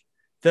mentioned like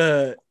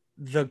the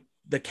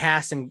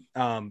cast and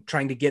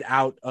trying to get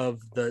out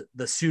of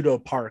the pseudo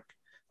park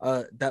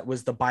that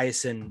was the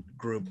bison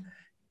group.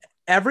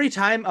 Every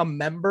time a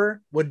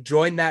member would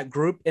join that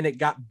group and it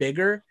got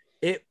bigger,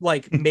 it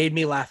like made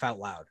me laugh out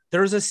loud.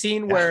 There was a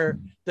scene where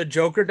the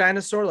Joker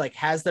dinosaur like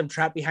has them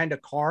trapped behind a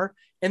car,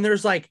 and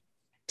there's like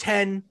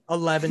 10,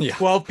 11,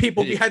 12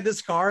 people behind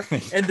this car,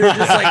 and they're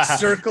just like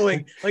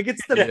circling. Like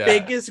it's the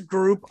biggest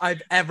group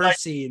I've ever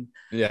seen.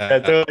 Yeah,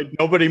 they're like,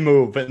 nobody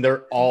move, and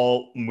they're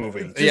all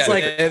moving. It's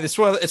like it's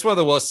one of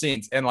the worst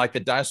scenes, and like the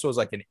dinosaur's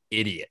like an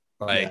idiot.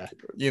 Like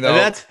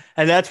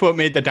and that's what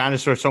made the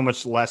dinosaur so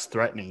much less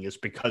threatening, is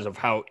because of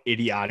how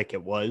idiotic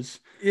it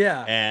was.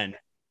 Yeah, and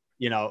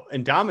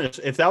Indominus,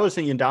 if that was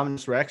the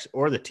Indominus Rex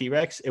or the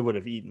T-Rex, it would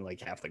have eaten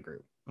like half the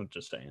group. I'm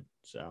just saying.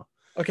 So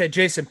okay,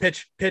 Jason,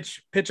 pitch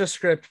a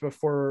script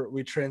before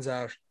we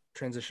transition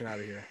out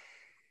of here.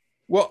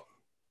 Well,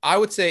 I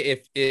would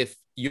say if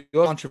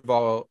you're on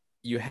Trevorrow,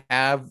 you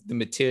have the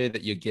material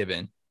that you're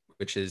given,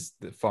 which is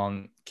the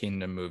Fallen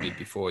Kingdom movie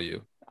before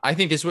you. I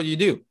think this is what you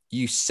do.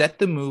 You set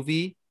the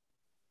movie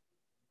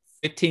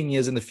 15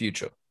 years in the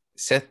future.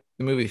 Set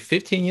the movie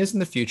 15 years in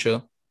the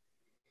future.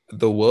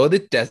 The world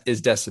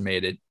is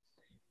decimated.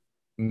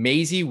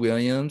 Maisie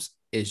Williams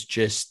is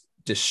just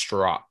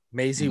distraught.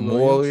 Maisie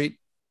Williams?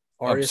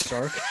 Arya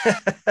Stark?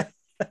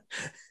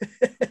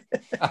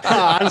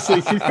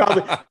 Honestly, she's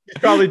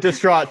probably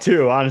distraught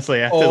too,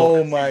 honestly.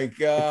 Oh my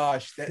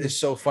gosh. That is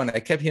so fun.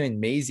 I kept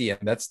hearing Maisie, and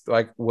that's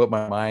like what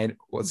my mind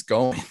was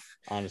going.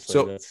 Honestly,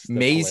 so that's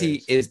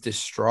Maisie is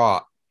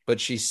distraught,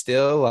 but she's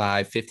still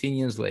alive 15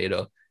 years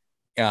later,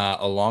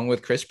 along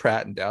with Chris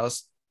Pratt and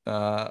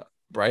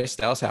Bryce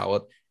Dallas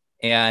Howard.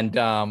 And,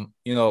 I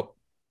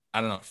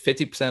don't know,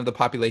 50% of the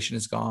population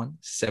is gone.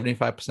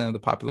 75% of the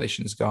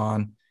population is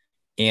gone.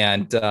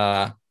 And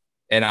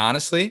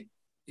honestly,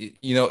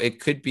 it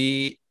could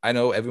be, I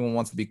know everyone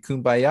wants to be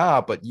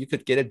kumbaya, but you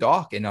could get a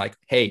doc and like,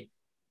 hey,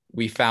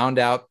 we found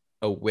out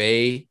a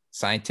way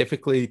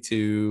scientifically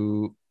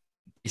to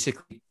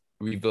basically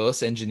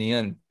reverse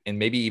engineer and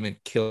maybe even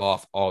kill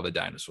off all the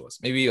dinosaurs.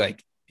 Maybe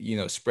like,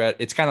 spread.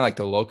 It's kind of like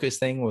the locust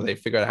thing where they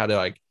figure out how to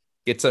like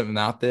get something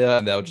out there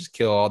and they'll just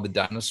kill all the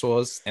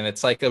dinosaurs. And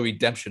it's like a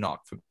redemption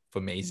arc for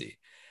Maisie.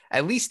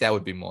 At least that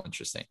would be more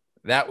interesting.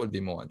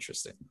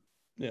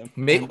 Yeah.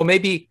 Or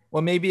maybe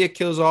it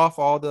kills off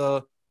all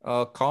the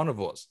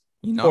carnivores,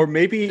 or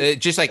maybe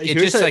it just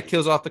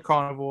kills off the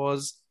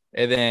carnivores.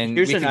 And then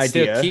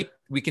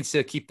we can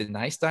still keep the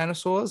nice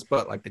dinosaurs,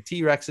 but like the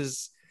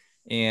T-Rexes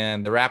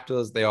and the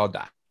Raptors, they all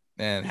die.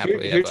 And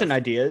here's an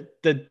idea.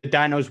 The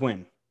dinos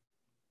win.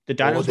 The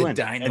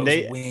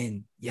dinos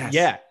win. Yes.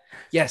 Yeah.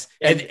 Yes.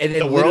 And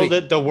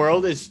the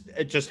world is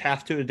just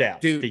have to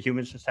adapt. Dude, the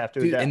humans just have to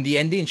adapt. And the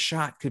ending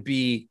shot could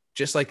be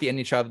just like the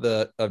ending shot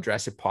of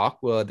Jurassic Park,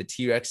 where the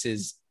T-Rex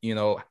is,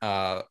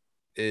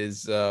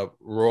 is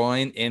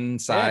rolling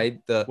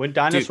inside the when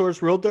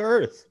dinosaurs ruled the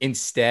earth.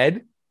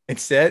 Instead,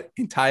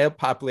 entire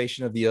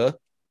population of the earth,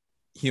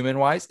 human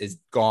wise, is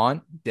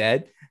gone,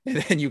 dead, and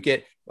then you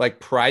get like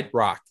Pride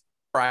Rock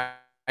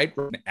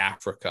in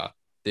Africa,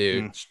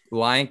 dude.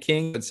 Lion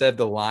King, instead of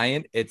the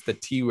lion, it's the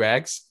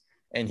T-Rex,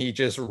 and he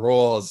just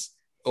rolls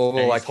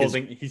over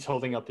he's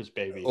holding up his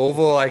baby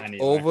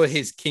over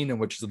his kingdom,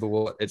 which is the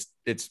world.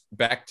 It's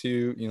back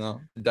to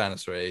the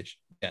dinosaur age.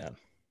 Yeah.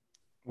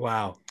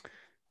 Wow.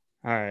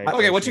 All right.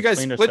 Okay, what you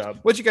guys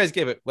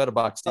give it?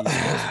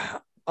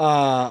 Letterboxd.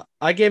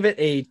 I gave it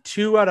a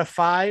 2 out of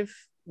 5,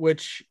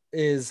 which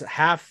is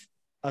half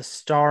a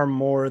star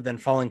more than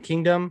Fallen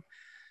Kingdom.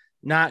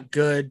 Not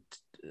good.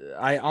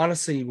 I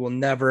honestly will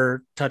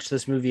never touch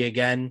this movie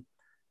again,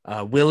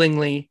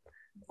 willingly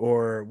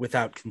or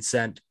without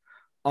consent.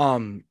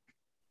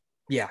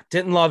 Yeah,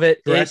 didn't love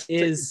it. It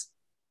is.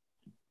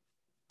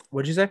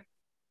 What'd you say?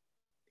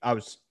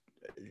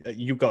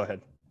 You go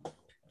ahead.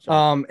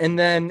 And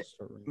then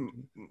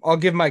I'll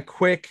give my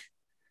quick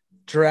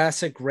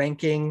Jurassic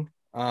ranking.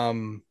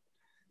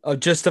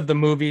 Just of the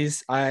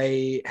movies,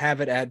 I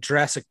have it at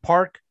Jurassic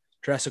Park,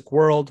 Jurassic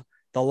World,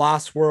 The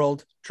Lost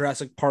World,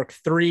 Jurassic Park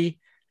 3,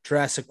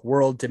 Jurassic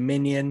World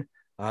Dominion,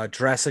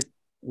 Jurassic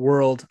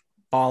World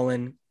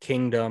Fallen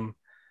Kingdom.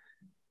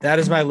 That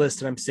is my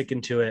list, and I'm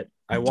sticking to it.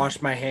 I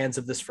wash my hands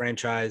of this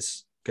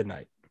franchise. Good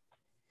night.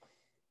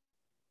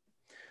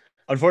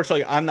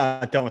 Unfortunately, I'm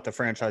not done with the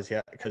franchise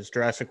yet because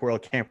Jurassic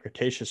World Camp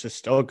Cretaceous is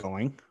still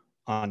going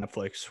on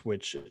Netflix,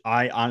 which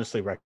I honestly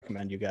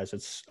recommend you guys.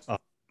 It's a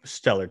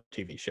stellar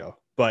TV show,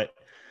 but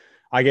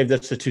I gave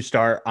this a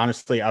 2-star.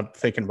 Honestly, I'm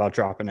thinking about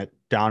dropping it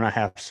down a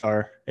 0.5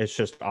 star. It's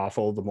just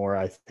awful the more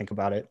I think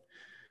about it.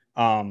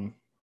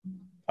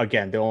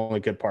 Again, the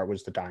only good part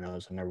was the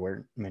dinos, and there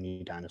weren't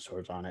many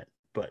dinosaurs on it.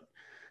 But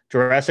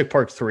Jurassic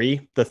Park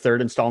 3, the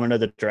third installment of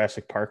the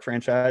Jurassic Park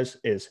franchise,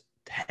 is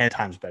 10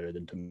 times better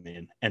than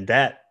Dominion, and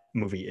that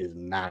movie is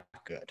not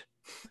good.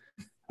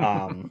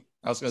 I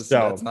was going to say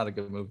that's not a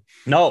good movie.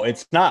 No,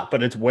 it's not,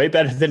 but it's way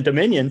better than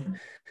Dominion.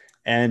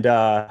 And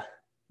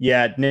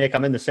yeah, Nick,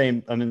 I'm in the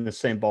same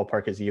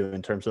ballpark as you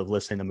in terms of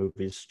listening to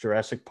movies.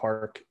 Jurassic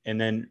Park, and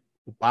then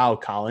wow,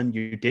 Colin,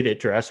 you did it.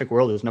 Jurassic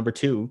World is number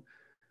 2.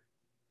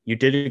 You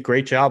did a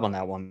great job on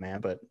that one, man,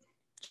 but it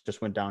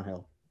just went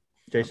downhill.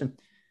 Jason?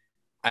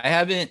 I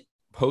haven't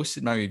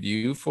posted my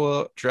review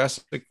for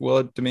Jurassic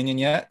World Dominion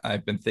yet.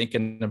 I've been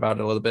thinking about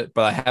it a little bit,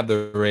 but I have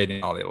the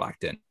rating already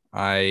locked in.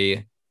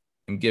 I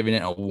am giving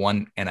it a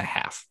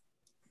 1.5.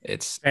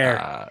 It's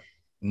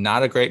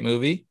not a great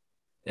movie.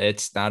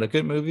 It's not a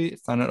good movie.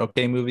 It's not an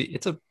okay movie.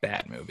 It's a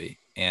bad movie,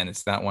 and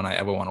it's not one I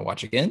ever want to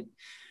watch again.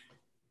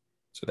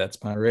 So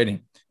that's my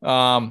rating.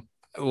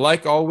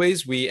 Like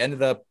always, we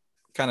ended up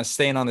kind of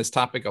staying on this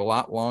topic a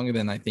lot longer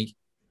than I think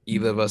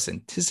either of us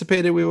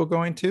anticipated we were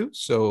going to.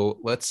 So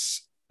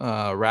let's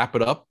wrap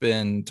it up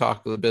and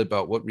talk a little bit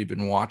about what we've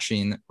been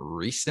watching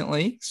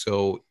recently.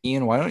 So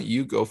Ian, why don't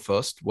you go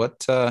first?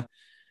 What's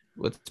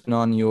been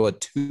on your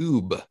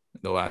tube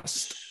the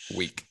last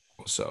week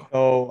or so?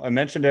 Oh, I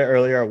mentioned it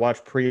earlier. I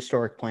watched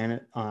Prehistoric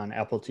Planet on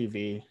Apple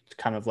TV. It's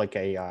kind of like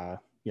a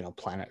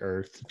Planet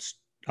Earth. It's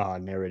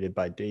narrated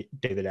by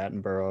David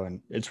Attenborough, and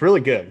it's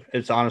really good.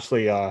 It's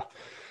honestly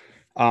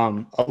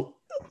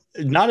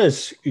not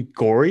as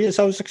gory as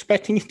I was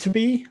expecting it to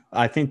be.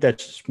 I think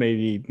that's just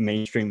maybe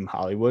mainstream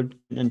Hollywood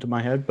into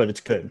my head, but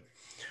it's good.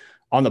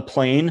 On the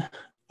plane,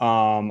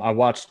 I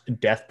watched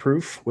Death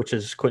Proof, which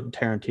is Quentin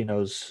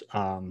Tarantino's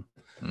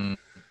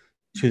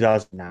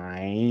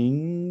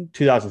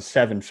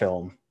 2007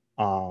 film.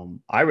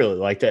 I really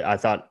liked it. I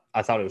thought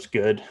it was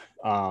good.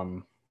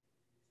 I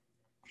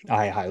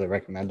highly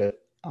recommend it.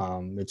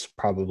 It's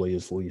probably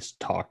his least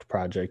talked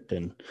project,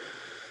 and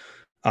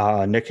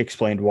Nick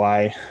explained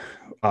why.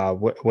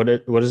 What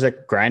is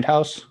it?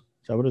 Grindhouse? Is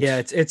that what it's?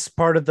 Yeah, it's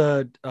part of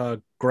the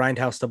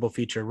Grindhouse double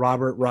feature.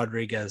 Robert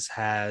Rodriguez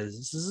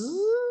has,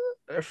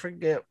 I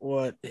forget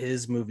what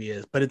his movie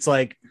is, but it's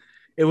like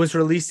it was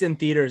released in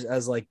theaters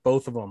as like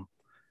both of them.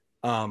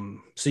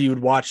 So you would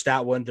watch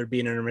that one, there'd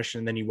be an intermission,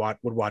 and then you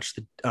would watch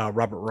the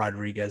Robert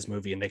Rodriguez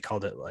movie, and they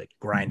called it like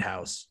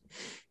Grindhouse.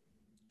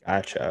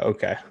 Gotcha.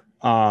 Okay.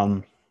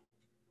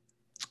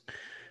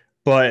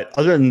 But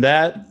other than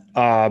that,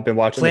 I've been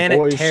watching Planet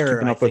The Boys.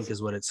 Terror, I think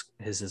is what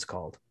his is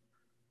called.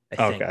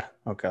 Okay.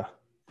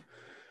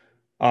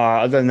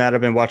 Other than that, I've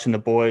been watching The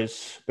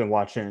Boys. Been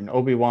watching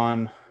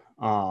Obi-Wan,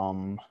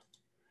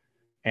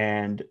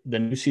 and the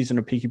new season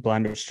of Peaky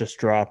Blinders just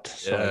dropped,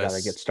 so I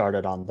gotta get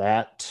started on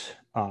that.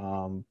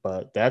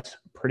 But that's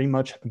pretty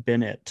much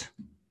been it.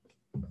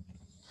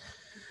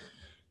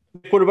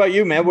 What about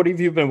you, man? What have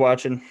you been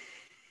watching?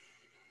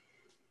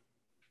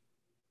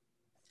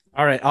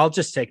 All right, I'll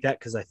just take that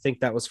because I think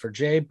that was for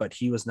Jay, but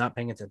he was not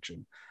paying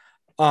attention.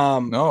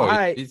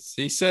 No,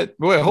 he said.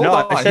 Wait, hold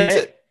on.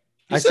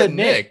 I said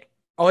Nick.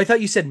 Oh, I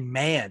thought you said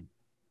man.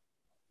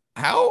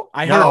 How?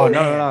 I heard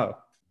no.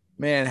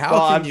 Man,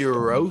 how can you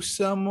roast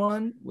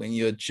someone when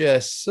you're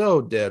just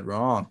so dead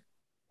wrong?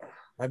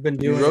 I've been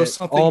doing it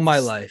all my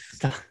life.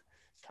 Stop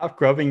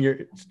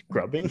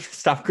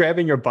Stop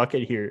grabbing your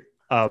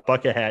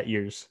bucket hat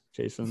ears,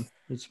 Jason.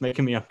 It's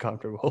making me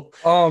uncomfortable.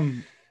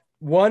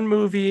 One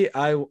movie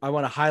I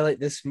want to highlight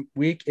this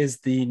week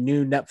is the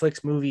new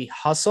Netflix movie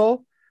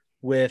Hustle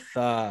with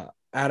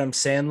Adam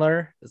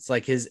Sandler. It's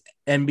like his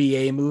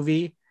NBA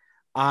movie.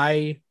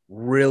 I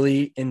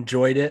really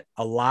enjoyed it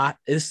a lot.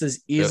 This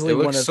is easily it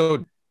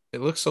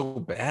looks so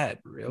bad,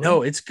 really.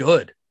 No, it's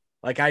good.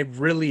 Like, I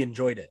really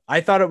enjoyed it.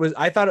 I thought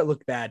it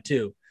looked bad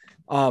too.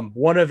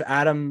 One of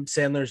Adam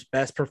Sandler's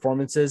best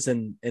performances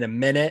in a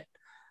minute.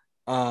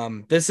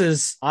 This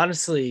is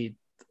honestly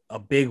a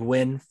big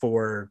win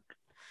for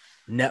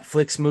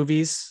Netflix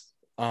movies.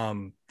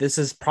 This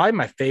is probably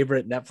my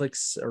favorite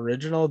Netflix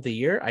original of the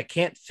year. I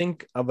can't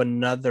think of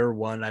another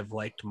one I've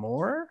liked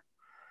more.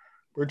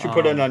 Where'd you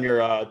put it on your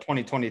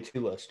 2022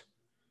 list?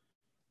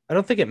 I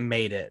don't think it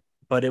made it,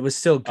 but it was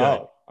still good.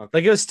 Oh, okay.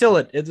 Like,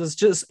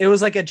 it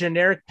was like a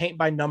generic paint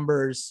by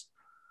numbers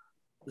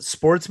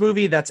sports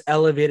movie that's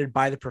elevated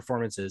by the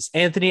performances.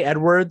 Anthony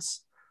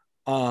Edwards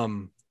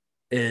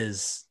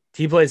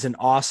he plays an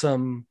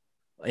awesome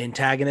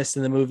antagonist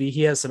in the movie.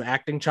 He has some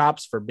acting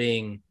chops for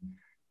being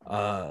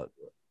I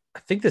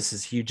think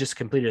he just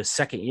completed his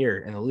second year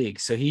in the league.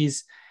 So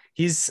he's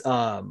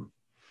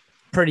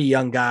pretty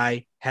young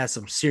guy, has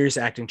some serious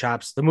acting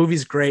chops. The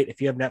movie's great. If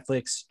you have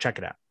Netflix, check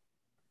it out.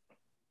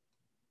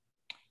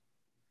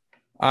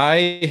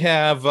 I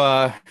have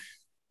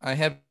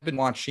been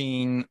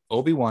watching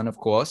Obi-Wan, of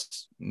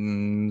course.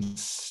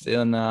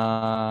 Still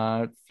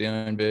not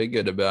feeling very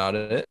good about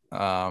it.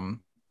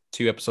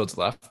 2 episodes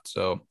left,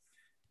 so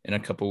in a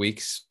couple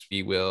weeks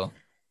we will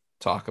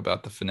talk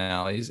about the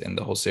finales and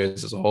the whole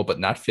series as a whole, but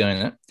not feeling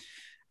it.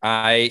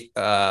 I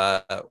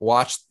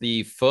watched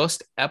the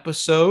first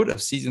episode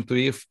of season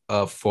 3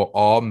 of For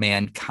All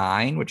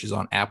Mankind, which is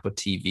on Apple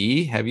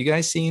TV. Have you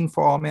guys seen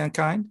For All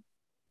Mankind?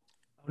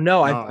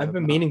 No, I've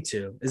been meaning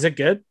to. Is it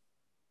good?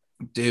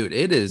 Dude,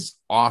 it is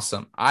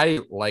awesome. I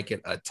like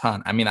it a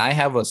ton. I mean, I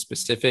have a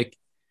specific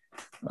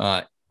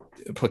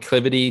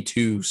proclivity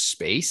to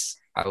space.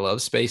 I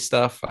love space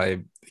stuff.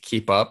 I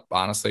keep up,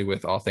 honestly,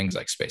 with all things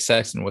like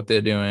SpaceX and what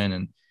they're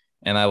doing.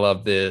 And I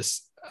love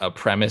this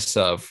premise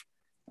of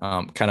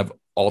kind of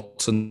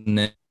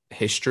alternate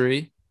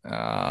history.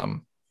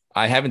 I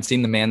haven't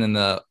seen The Man in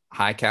the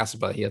High Castle,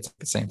 but he has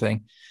the same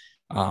thing.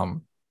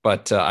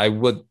 But I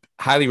would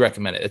highly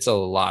recommend it. It's a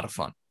lot of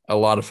fun.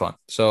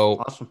 So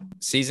awesome.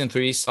 Season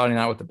 3 starting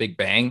out with a big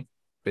bang.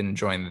 Been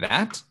enjoying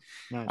that.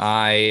 Nice.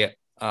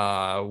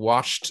 I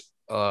watched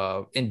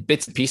in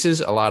bits and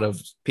pieces a lot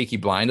of Peaky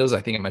Blinders. I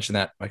think I mentioned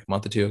that like a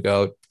month or 2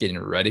 ago, getting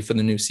ready for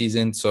the new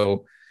season.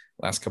 So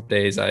last couple of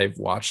days I've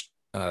watched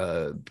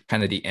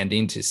kind of the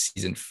ending to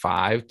season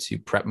 5 to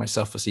prep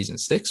myself for season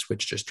 6,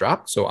 which just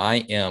dropped. So I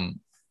am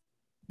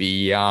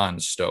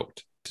beyond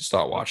stoked to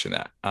start watching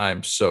that.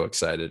 I'm so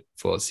excited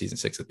for season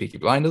 6 of Peaky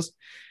Blinders.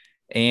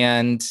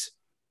 And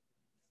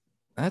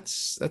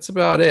that's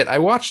about it. I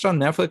watched on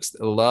Netflix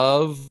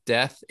Love,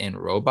 Death, and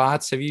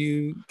Robots. Have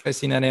you guys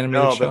seen that animated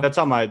show? No, but that's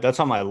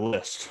on my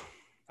list.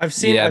 I've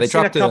seen a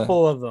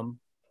couple of them.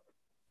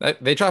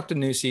 They dropped a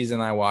new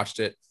season. I watched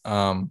it.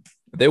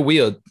 They're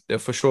weird. They're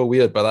for sure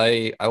weird, but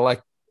I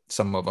like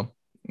some of them.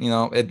 You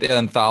know, they're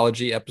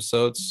anthology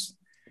episodes.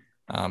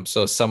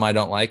 So some I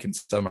don't like and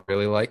some I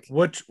really like.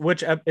 Which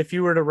if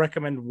you were to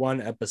recommend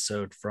one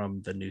episode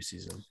from the new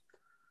season,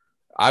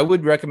 I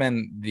would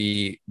recommend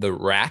the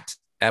rat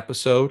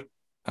episode.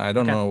 I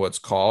don't know what it's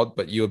called,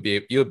 but you'll be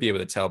able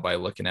to tell by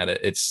looking at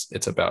it.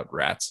 It's about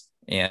rats,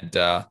 and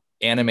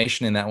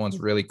animation in that one's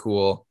really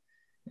cool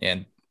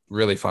and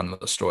really fun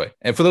with the story.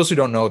 And for those who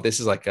don't know, this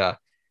is like a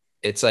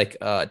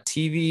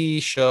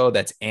TV show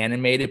that's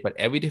animated, but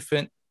every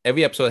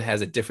episode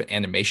has a different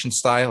animation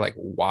style, like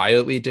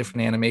wildly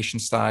different animation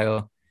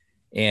style.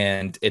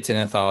 And it's an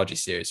anthology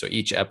series. So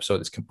each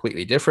episode is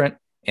completely different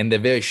and they're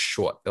very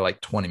short. They're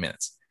like 20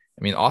 minutes.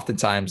 I mean,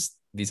 oftentimes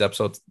these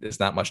episodes, there's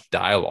not much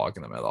dialogue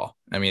in them at all.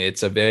 I mean,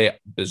 it's a very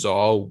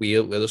bizarre,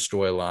 weird little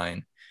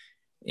storyline.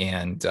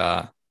 And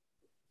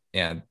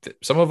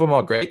some of them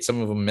are great.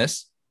 Some of them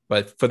miss.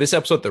 But for this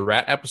episode, the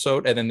rat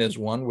episode, and then there's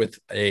one with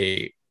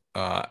a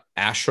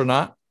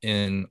astronaut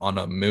on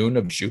a moon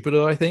of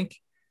Jupiter, I think.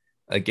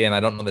 Again, I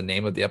don't know the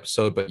name of the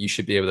episode, but you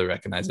should be able to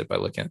recognize it by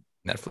looking at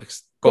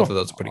Netflix. Both of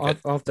those are pretty good.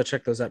 I'll have to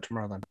check those out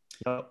tomorrow then.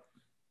 Yep.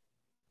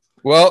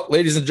 Well,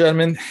 ladies and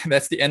gentlemen,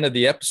 that's the end of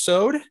the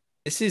episode.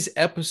 This is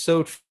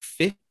episode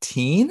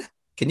 15.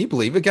 Can you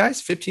believe it,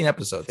 guys? 15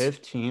 episodes.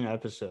 15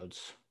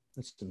 episodes.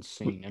 That's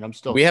insane. And I'm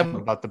still talking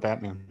about the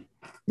Batman.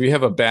 We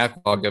have a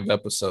backlog of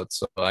episodes,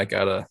 so I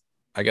gotta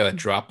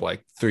drop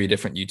like 3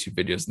 different YouTube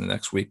videos in the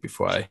next week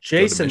before I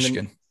go to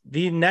Michigan.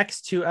 The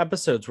next 2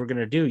 episodes we're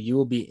gonna do, you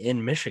will be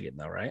in Michigan,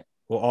 though, right?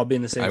 We'll all be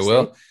in the same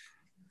state.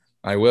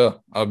 I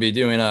will. I'll be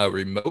doing a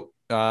remote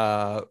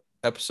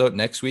episode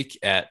next week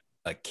at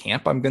a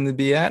camp I'm going to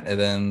be at, and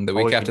then the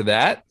week after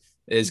that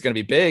is going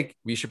to be big.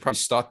 We should probably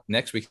start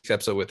next week's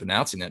episode with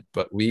announcing it,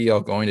 but we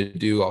are going to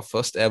do our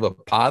first ever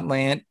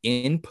Podland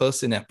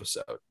in-person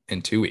episode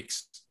in 2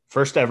 weeks.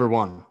 First ever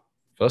one.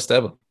 First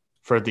ever.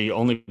 for the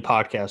only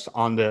podcast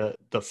on the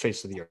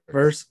face of the earth.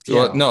 First,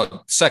 Well,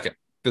 no, second.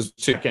 There's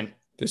two. Second,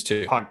 There's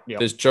two. yep.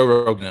 There's Joe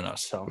Rogan and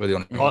us. So, We're the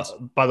only ones.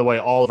 By the way,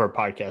 all of our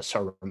podcasts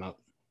are remote.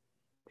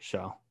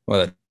 So,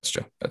 Well, that's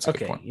true. That's a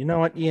good okay. point. You know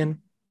what,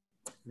 Ian?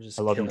 Just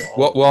I love you.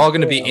 kill it. We're all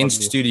going to be I in love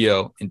you.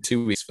 studio in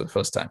 2 weeks for the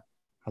first time.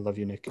 I love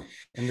you, Nick.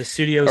 And the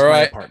studio's All my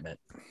right. apartment.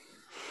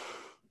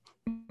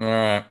 All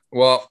right.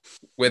 Well,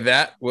 with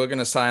that, we're going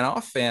to sign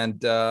off,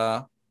 and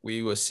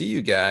we will see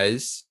you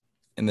guys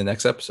in the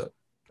next episode.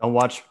 Don't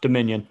watch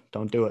Dominion.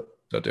 Don't do it.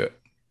 Don't do it.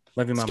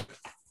 Love you, Mom.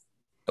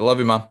 I love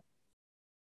you, Mom.